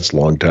born, that's a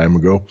long time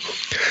ago?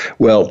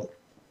 Well,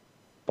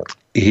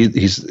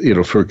 he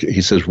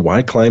says,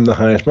 why climb the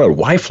highest mountain?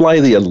 Why fly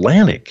the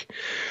Atlantic?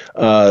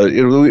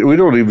 We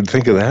don't even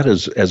think of that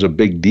as a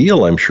big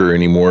deal, I'm sure,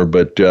 anymore.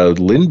 But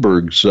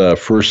Lindbergh's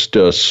first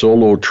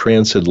solo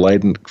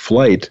transatlantic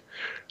flight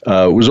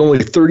was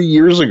only 30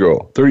 years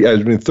ago.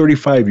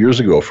 35 years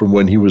ago from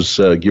when he was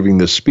giving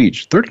this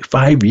speech.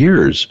 35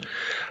 years.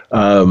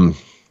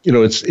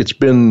 It's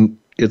been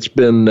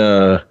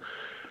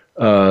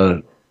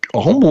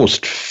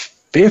almost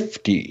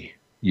 50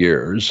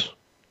 years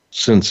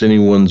since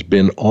anyone's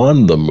been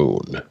on the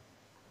moon.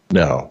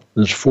 Now,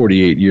 there's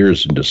 48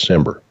 years in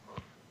December.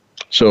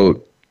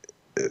 So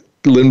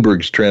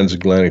Lindbergh's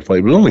transatlantic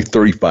flight was only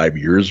 35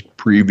 years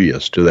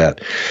previous to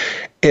that.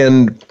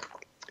 And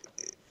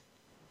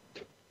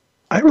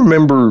I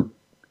remember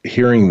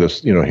hearing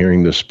this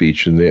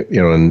speech, and the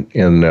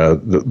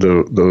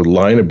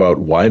line about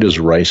why does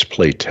Rice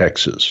play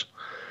Texas?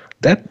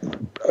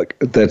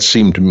 That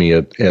seemed to me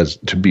as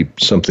to be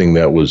something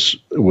that was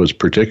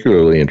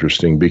particularly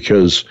interesting,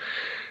 because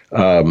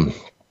since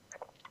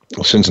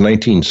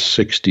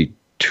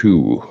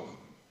 1962,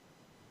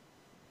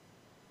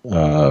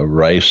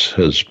 Rice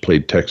has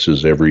played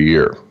Texas every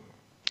year,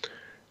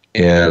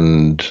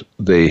 and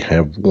they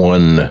have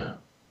won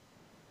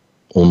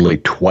only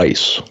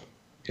twice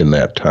in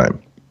that time.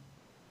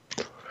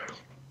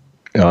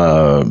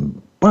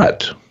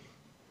 But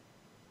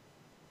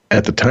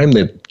at the time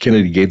that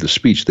Kennedy gave the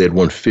speech, they had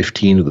won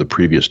 15 of the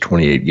previous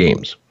 28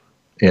 games.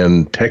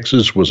 And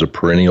Texas was a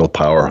perennial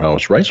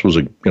powerhouse. Rice was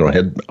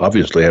had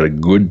obviously had a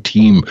good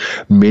team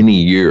many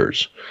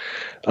years.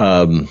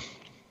 But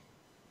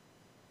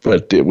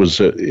it was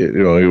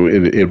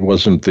it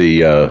wasn't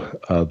the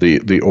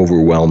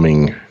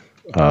overwhelming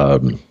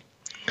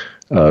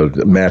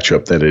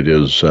matchup that it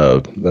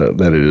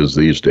is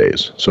these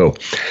days. So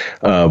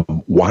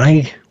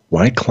why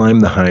climb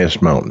the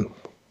highest mountain?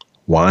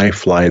 Why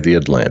fly the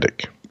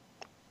Atlantic?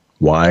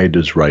 Why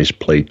does Rice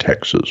play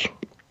Texas?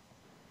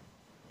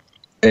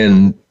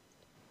 And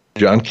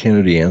John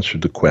Kennedy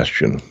answered the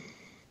question,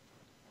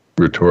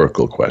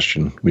 rhetorical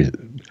question.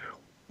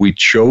 We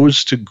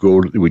choose to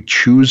go to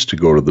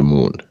the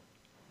moon.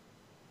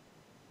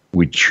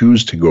 We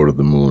choose to go to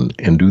the moon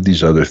and do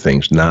these other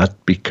things, not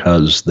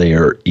because they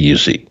are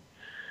easy,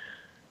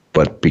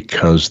 but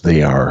because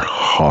they are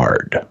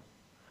hard.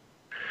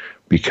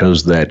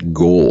 Because that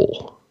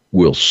goal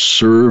will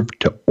serve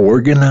to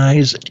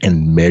organize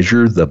and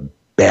measure the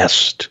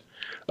best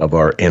of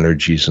our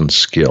energies and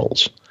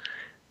skills.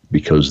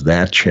 Because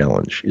that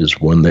challenge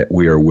is one that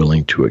we are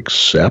willing to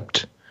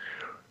accept,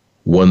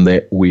 one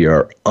that we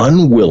are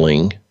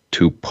unwilling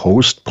to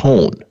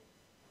postpone,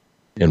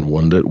 and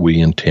one that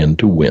we intend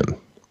to win.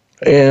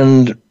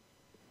 And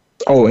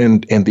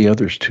the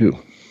others too.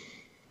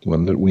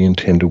 One that we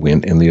intend to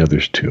win, and the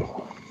others too.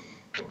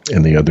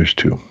 And the others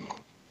too.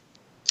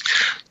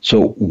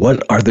 So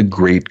what are the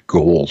great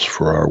goals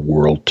for our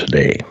world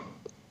today?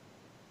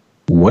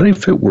 What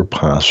if it were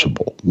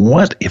possible?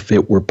 What if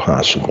it were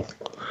possible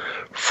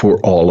for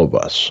all of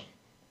us,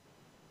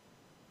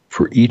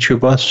 for each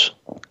of us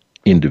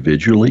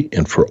individually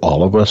and for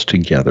all of us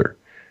together,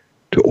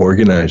 to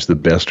organize the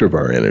best of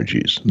our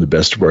energies, the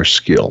best of our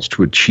skills,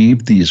 to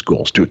achieve these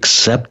goals, to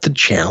accept the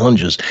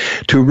challenges,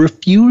 to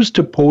refuse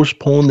to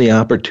postpone the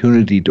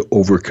opportunity to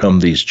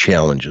overcome these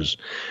challenges,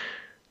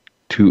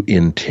 to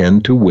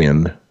intend to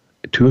win,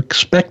 to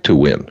expect to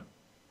win,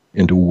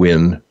 and to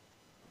win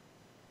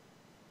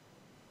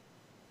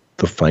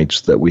the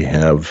fights that we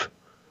have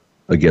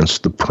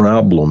against the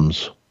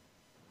problems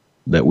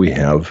that we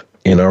have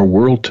in our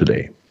world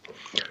today.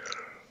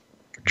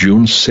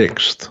 June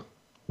 6th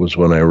was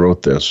when I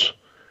wrote this,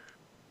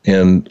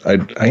 and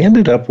I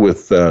ended up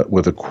with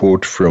a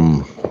quote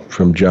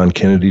from John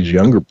Kennedy's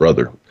younger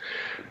brother,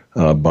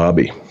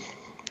 Bobby.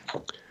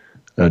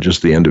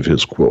 Just the end of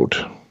his quote.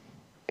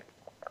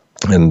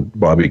 And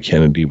Bobby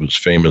Kennedy was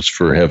famous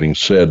for having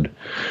said,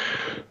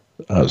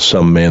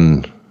 "Some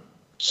men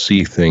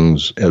see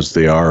things as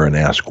they are and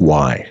ask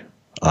why.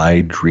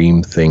 I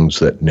dream things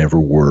that never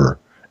were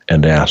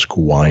and ask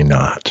why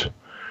not."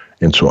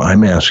 And so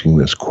I'm asking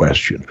this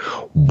question,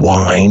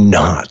 why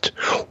not?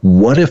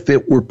 What if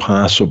it were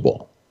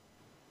possible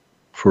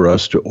for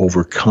us to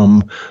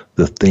overcome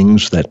the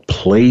things that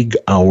plague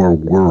our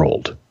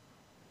world?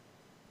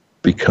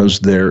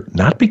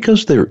 Not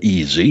because they're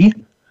easy,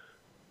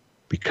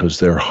 because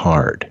they're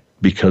hard,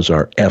 because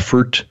our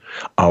effort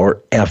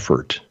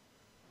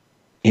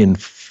in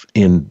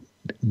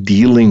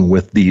dealing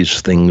with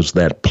these things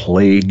that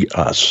plague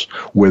us,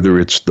 whether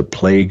it's the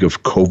plague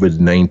of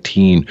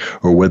COVID-19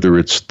 or whether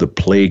it's the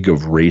plague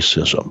of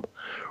racism,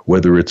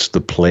 whether it's the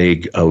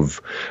plague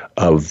of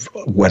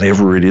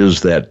whatever it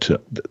is that,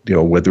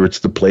 whether it's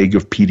the plague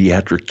of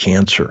pediatric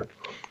cancer,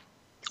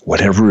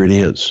 whatever it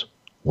is,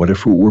 what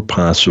if it were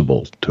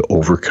possible to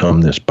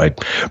overcome this by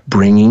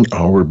bringing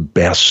our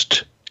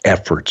best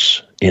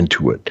efforts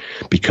into it?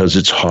 Because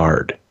it's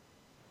hard.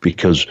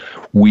 Because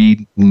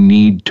we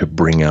need to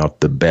bring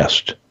out the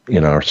best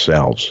in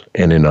ourselves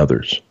and in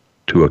others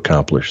to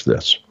accomplish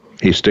this.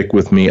 Hey, stick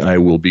with me. I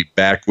will be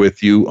back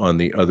with you on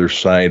the other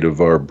side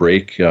of our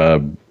break.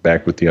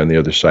 Back with you on the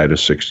other side of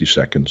 60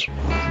 seconds.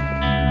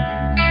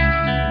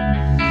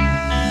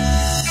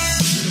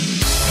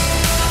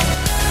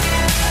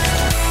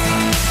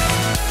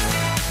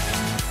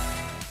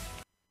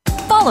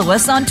 Follow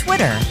us on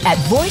Twitter at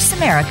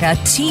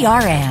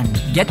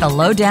VoiceAmericaTRN. Get the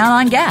lowdown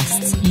on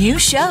guests, new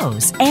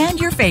shows, and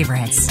your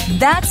favorites.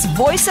 That's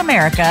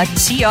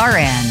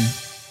VoiceAmericaTRN.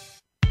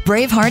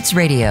 Bravehearts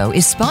Radio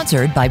is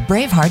sponsored by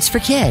Bravehearts for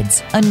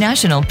Kids, a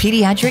national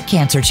pediatric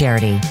cancer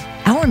charity.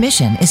 Our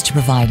mission is to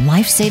provide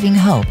life-saving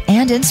hope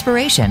and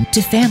inspiration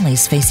to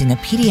families facing a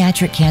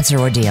pediatric cancer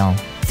ordeal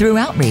through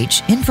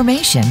outreach,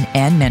 information,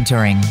 and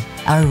mentoring.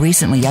 Our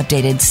recently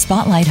updated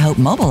Spotlight Hope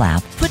mobile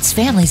app puts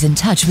families in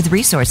touch with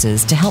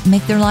resources to help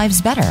make their lives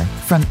better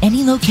from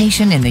any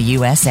location in the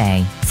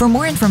USA. For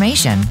more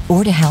information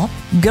or to help,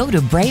 go to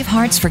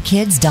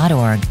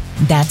braveheartsforkids.org.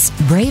 That's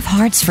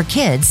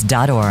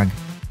braveheartsforkids.org.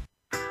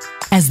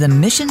 As the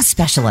mission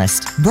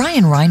specialist,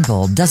 Brian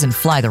Reinbold doesn't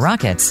fly the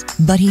rockets,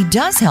 but he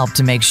does help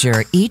to make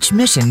sure each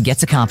mission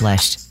gets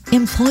accomplished.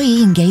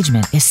 Employee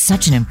engagement is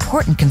such an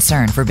important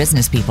concern for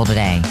business people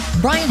today.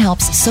 Brian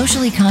helps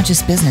socially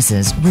conscious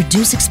businesses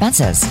reduce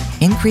expenses,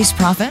 increase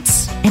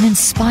profits, and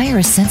inspire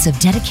a sense of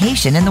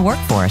dedication in the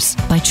workforce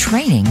by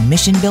training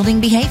mission-building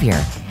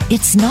behavior.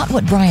 It's not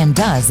what Brian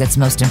does that's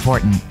most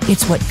important.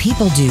 It's what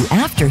people do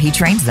after he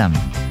trains them.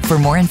 For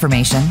more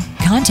information,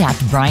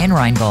 contact Brian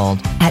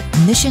Reinbold at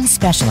Mission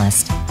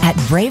Specialist at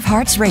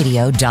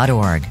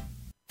braveheartsradio.org.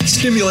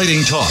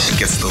 Stimulating talk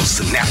gets those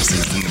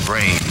synapses in the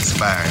brain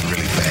firing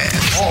really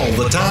fast. all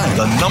the time.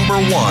 The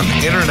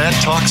 #1 internet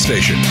talk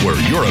station where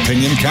your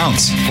opinion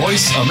counts.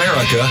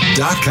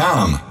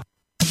 VoiceAmerica.com.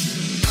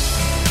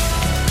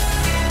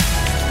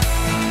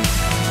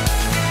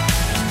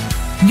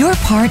 You're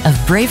part of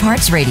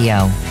Bravehearts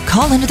Radio.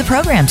 Call into the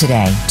program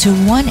today to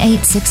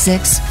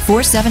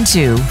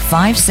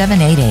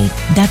 1-866-472-5788.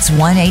 That's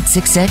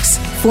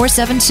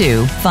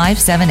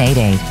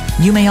 1-866-472-5788.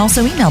 You may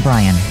also email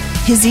Brian.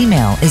 His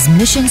email is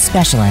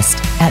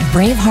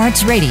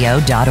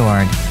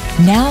missionspecialist@braveheartsradio.org.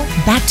 Now,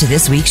 back to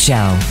this week's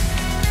show.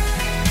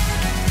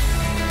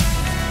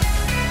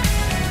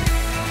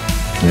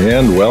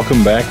 And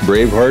welcome back,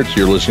 Bravehearts.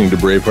 You're listening to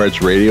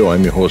Bravehearts Radio.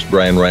 I'm your host,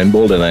 Brian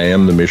Reinbold, and I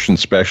am the mission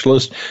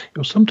specialist.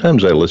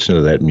 Sometimes I listen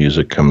to that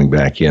music coming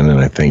back in, and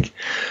I think,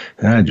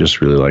 I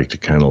just really like to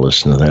kind of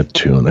listen to that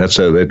tune.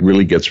 That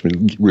really gets me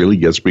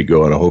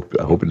going. I hope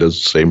it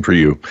does the same for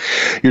you.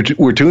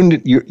 You're tuned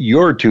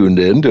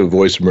in to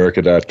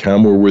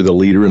VoiceAmerica.com, where we're the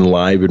leader in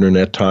live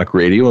internet talk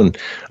radio, and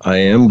I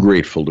am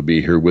grateful to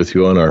be here with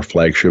you on our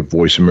flagship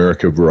Voice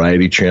America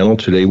Variety channel.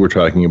 Today we're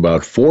talking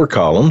about 4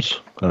 columns.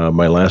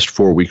 My last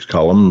 4 weeks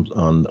column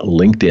on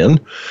LinkedIn.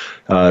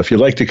 If you'd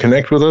like to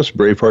connect with us,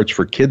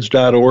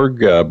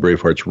 braveheartsforkids.org,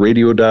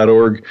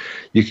 braveheartsradio.org.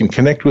 You can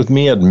connect with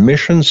me at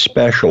Mission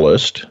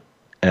Specialist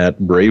at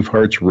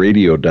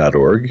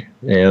braveheartsradio.org.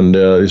 And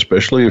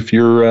especially if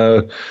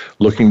you're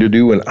looking to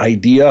do an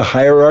idea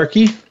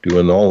hierarchy,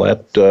 doing all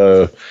that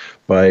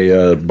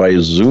by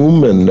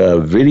Zoom and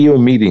video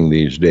meeting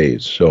these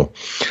days. So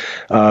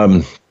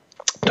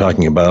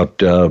talking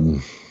about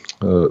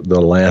the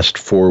last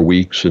 4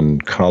 weeks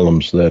and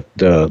columns that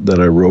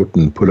I wrote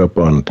and put up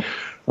on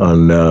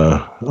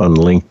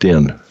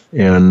LinkedIn.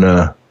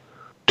 And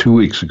 2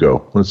 weeks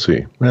ago, let's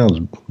see, well, it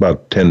was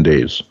about 10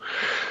 days.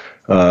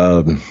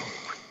 Wrote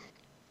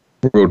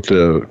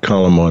a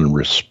column on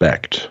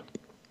respect.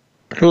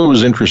 It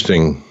was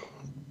interesting.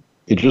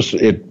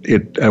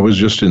 I was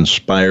just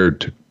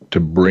inspired to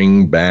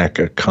bring back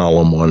a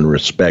column on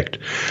respect.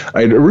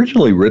 I'd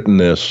originally written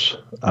this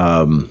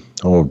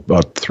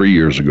about 3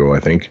 years ago,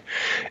 I think.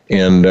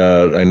 And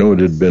I know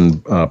it had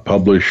been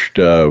published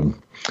on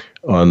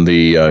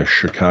the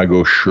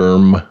Chicago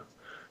SHRM,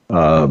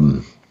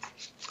 on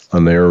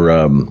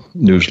their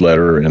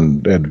newsletter,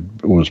 and it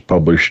was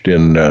published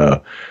in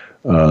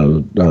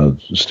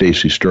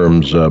Stacy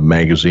Sturm's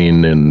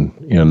magazine in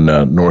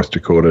North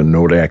Dakota,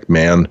 Nodak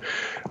Man.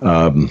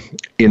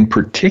 In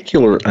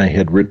particular, I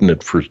had written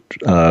it for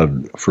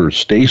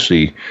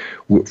Stacy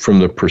from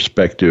the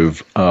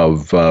perspective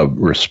of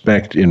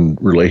respect in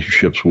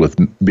relationships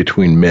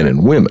between men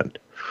and women.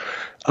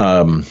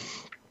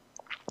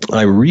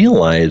 I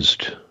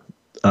realized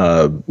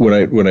when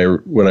I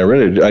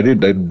read it, I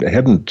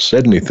hadn't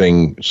said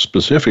anything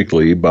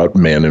specifically about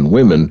men and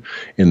women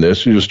in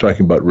this. You're just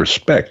talking about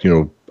respect,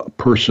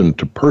 person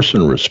to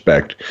person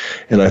respect,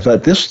 and I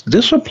thought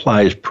this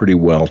applies pretty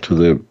well to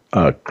the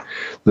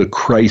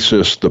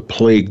crisis, the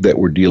plague that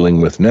we're dealing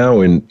with now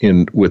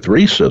with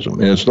racism.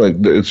 And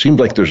it seems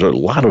like there's a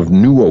lot of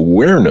new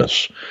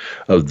awareness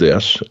of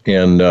this.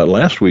 And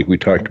last week we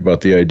talked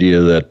about the idea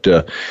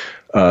that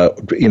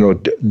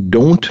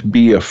don't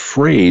be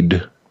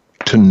afraid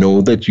to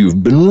know that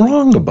you've been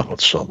wrong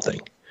about something.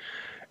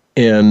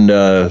 And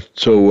just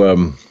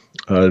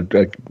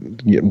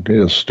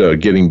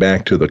getting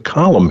back to the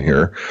column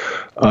here,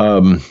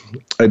 I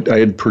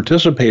had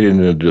participated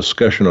in a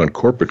discussion on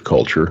corporate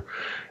culture,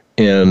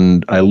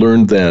 and I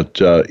learned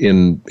that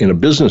in a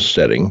business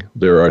setting,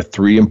 there are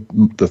three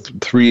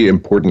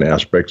important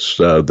aspects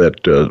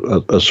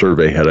that a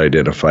survey had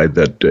identified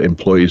that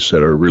employees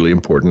said are really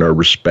important are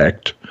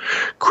respect,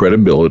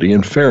 credibility,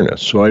 and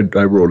fairness. So I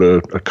wrote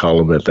a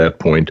column at that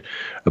point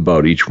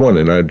about each one,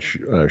 and I'd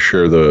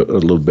share a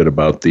little bit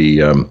about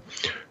the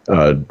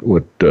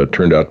what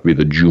turned out to be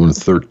the June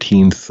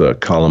 13th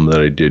column that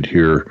I did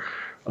here.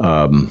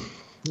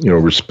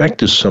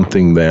 Respect is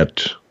something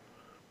that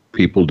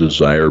people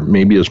desire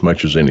maybe as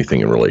much as anything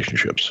in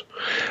relationships.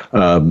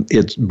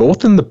 It's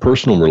both in the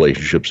personal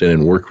relationships and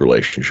in work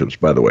relationships,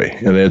 by the way.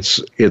 And it's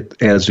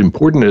as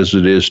important as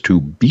it is to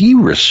be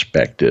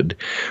respected,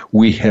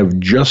 we have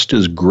just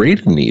as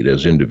great a need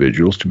as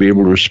individuals to be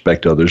able to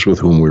respect others with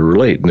whom we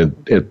relate. And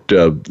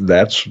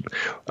that's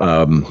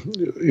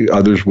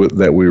others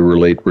that we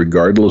relate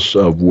regardless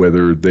of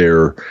whether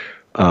they're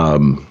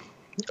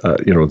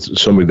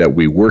somebody that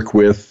we work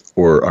with,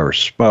 or our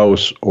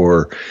spouse,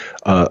 or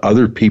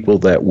other people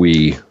that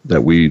we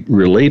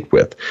relate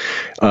with.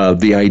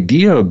 The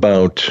idea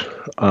about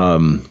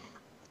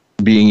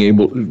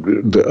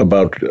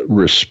about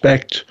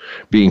respect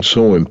being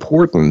so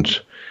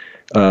important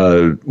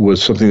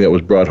was something that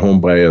was brought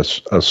home by a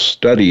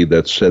study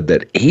that said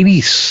that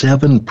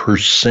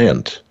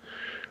 87%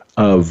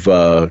 of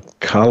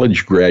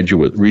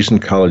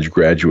recent college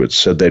graduates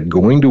said that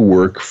going to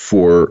work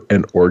for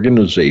an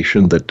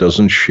organization that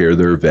doesn't share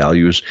their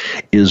values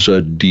is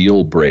a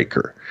deal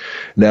breaker.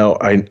 Now,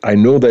 I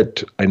know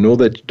that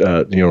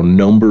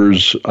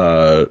numbers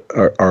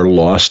are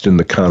lost in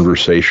the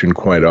conversation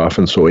quite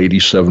often. So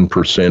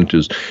 87%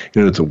 is,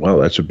 wow,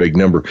 that's a big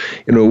number.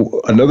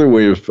 Another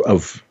way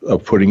of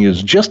putting it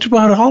is just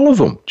about all of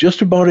them,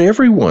 just about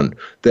everyone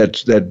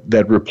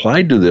that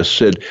replied to this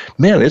said,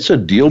 man, it's a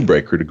deal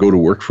breaker to go to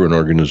work for an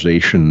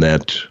organization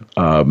that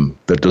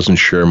doesn't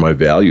share my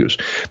values.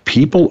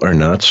 People are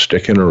not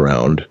sticking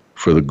around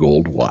for the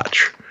gold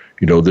watch.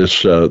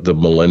 The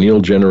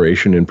millennial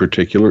generation in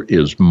particular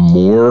is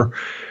more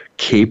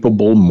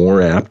capable,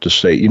 more apt to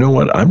say, you know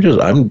what, I'm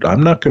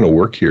not going to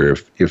work here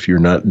if you're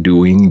not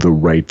doing the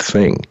right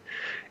thing,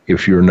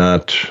 if you're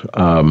not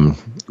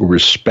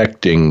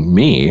respecting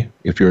me,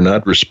 if you're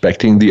not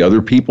respecting the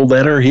other people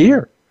that are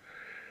here.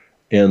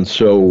 And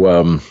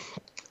so,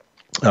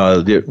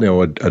 a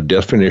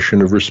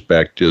definition of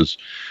respect is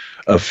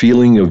a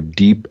feeling of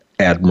deep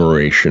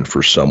admiration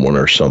for someone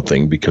or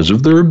something because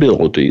of their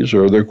abilities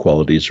or their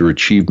qualities or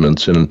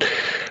achievements. And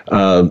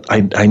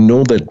I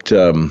know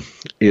that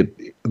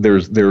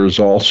there's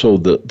also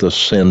the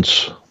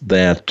sense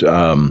that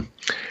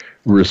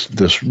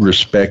this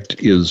respect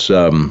is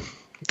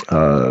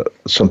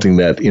something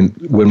that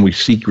when we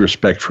seek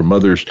respect from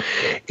others,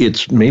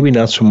 it's maybe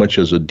not so much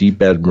as a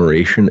deep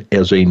admiration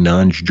as a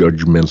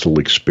non-judgmental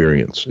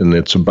experience. And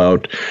it's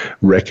about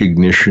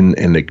recognition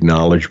and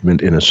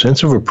acknowledgement and a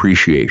sense of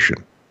appreciation.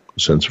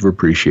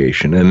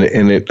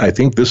 And I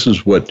think this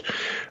is what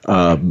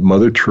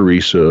Mother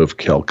Teresa of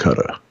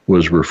Calcutta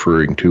was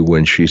referring to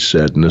when she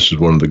said, and this is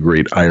one of the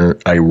great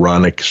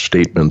ironic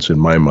statements in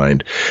my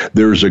mind,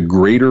 there's a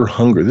greater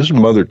hunger. This is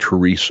Mother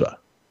Teresa.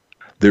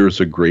 There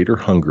is a greater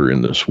hunger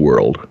in this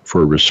world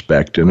for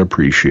respect and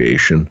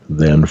appreciation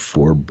than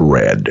for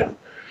bread.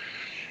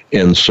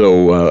 And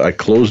so I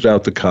closed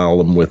out the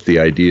column with the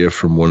idea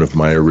from one of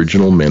my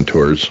original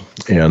mentors,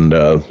 and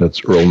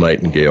that's Earl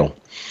Nightingale.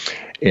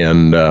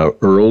 And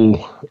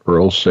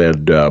Earl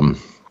said,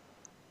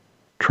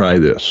 try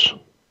this.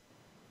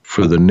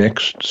 For the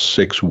next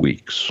 6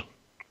 weeks,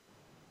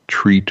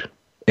 treat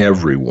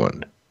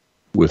everyone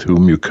with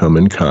whom you come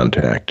in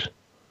contact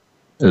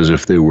as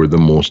if they were the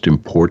most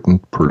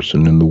important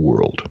person in the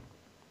world.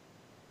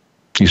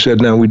 He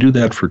said, now we do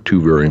that for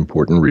two very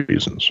important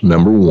reasons.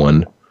 Number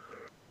one,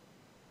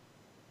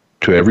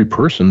 to every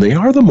person, they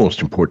are the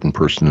most important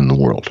person in the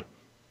world.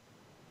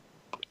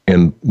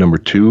 And number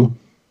two,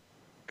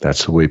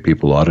 that's the way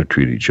people ought to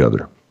treat each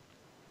other.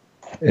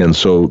 And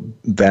so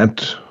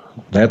that's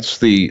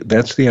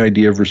the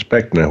idea of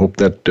respect, and I hope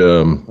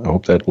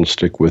that will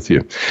stick with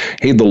you.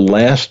 Hey, the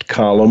last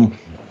column,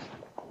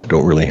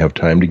 don't really have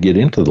time to get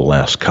into the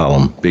last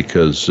column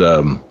because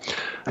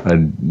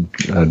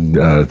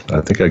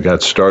I think I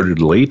got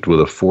started late with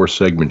a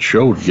 4-segment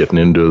show getting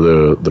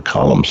into the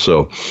column.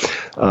 So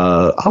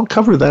I'll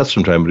cover that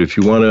sometime. But if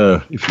you want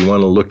to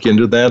look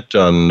into that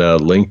on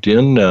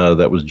LinkedIn,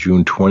 that was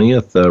June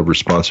 20th.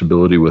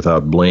 Responsibility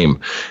without blame.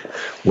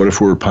 What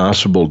if it were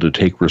possible to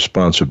take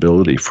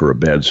responsibility for a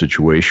bad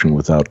situation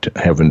without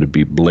having to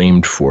be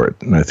blamed for it?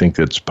 And I think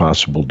it's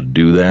possible to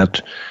do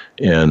that.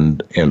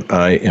 And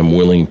I am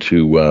willing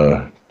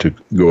to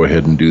go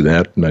ahead and do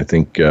that. And I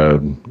think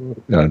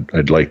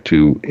I'd like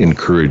to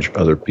encourage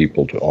other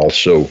people to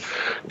also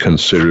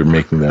consider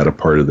making that a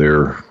part of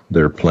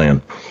their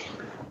plan.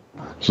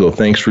 So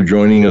thanks for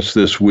joining us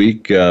this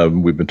week.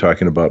 We've been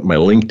talking about my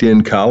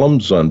LinkedIn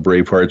columns on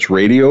Brave Hearts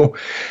Radio.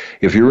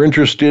 If you're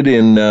interested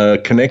in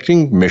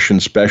connecting, mission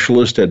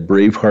specialist at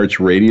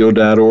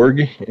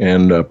braveheartsradio.org.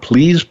 And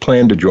please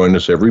plan to join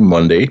us every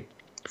Monday,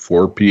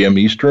 4 p.m.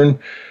 Eastern.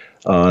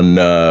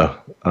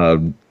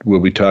 We'll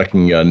be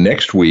talking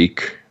next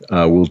week.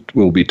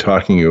 We'll be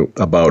talking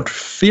about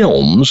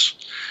films,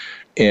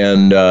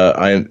 and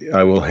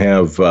I will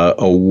have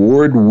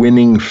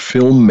award-winning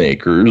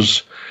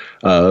filmmakers,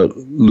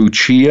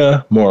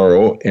 Lucia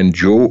Morrow and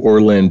Joe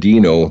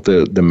Orlandino,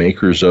 the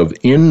makers of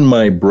In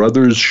My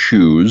Brother's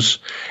Shoes,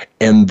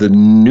 and the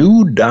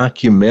new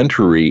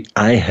documentary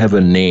I Have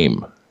a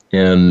Name.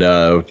 And,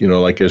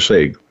 like I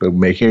say,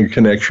 making a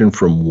connection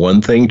from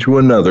one thing to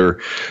another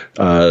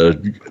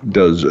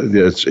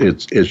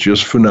it's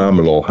just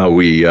phenomenal how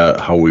we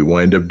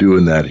wind up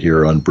doing that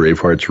here on Brave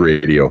Hearts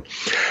Radio.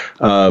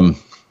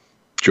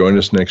 Join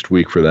us next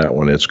week for that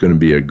one. It's going to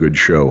be a good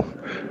show.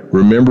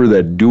 Remember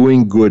that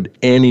doing good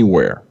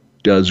anywhere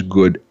does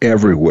good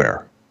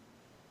everywhere.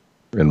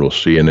 And we'll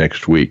see you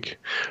next week.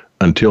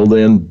 Until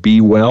then, be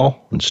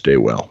well and stay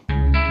well.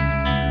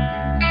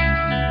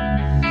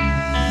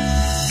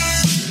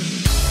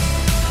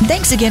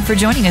 Thanks again for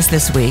joining us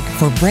this week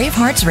for Brave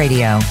Hearts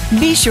Radio.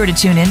 Be sure to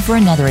tune in for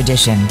another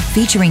edition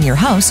featuring your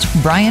host,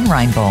 Brian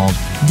Reinbold.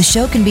 The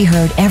show can be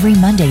heard every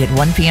Monday at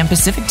 1 p.m.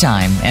 Pacific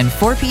Time and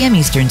 4 p.m.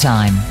 Eastern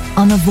Time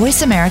on the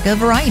Voice America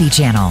Variety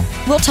Channel.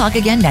 We'll talk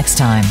again next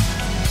time.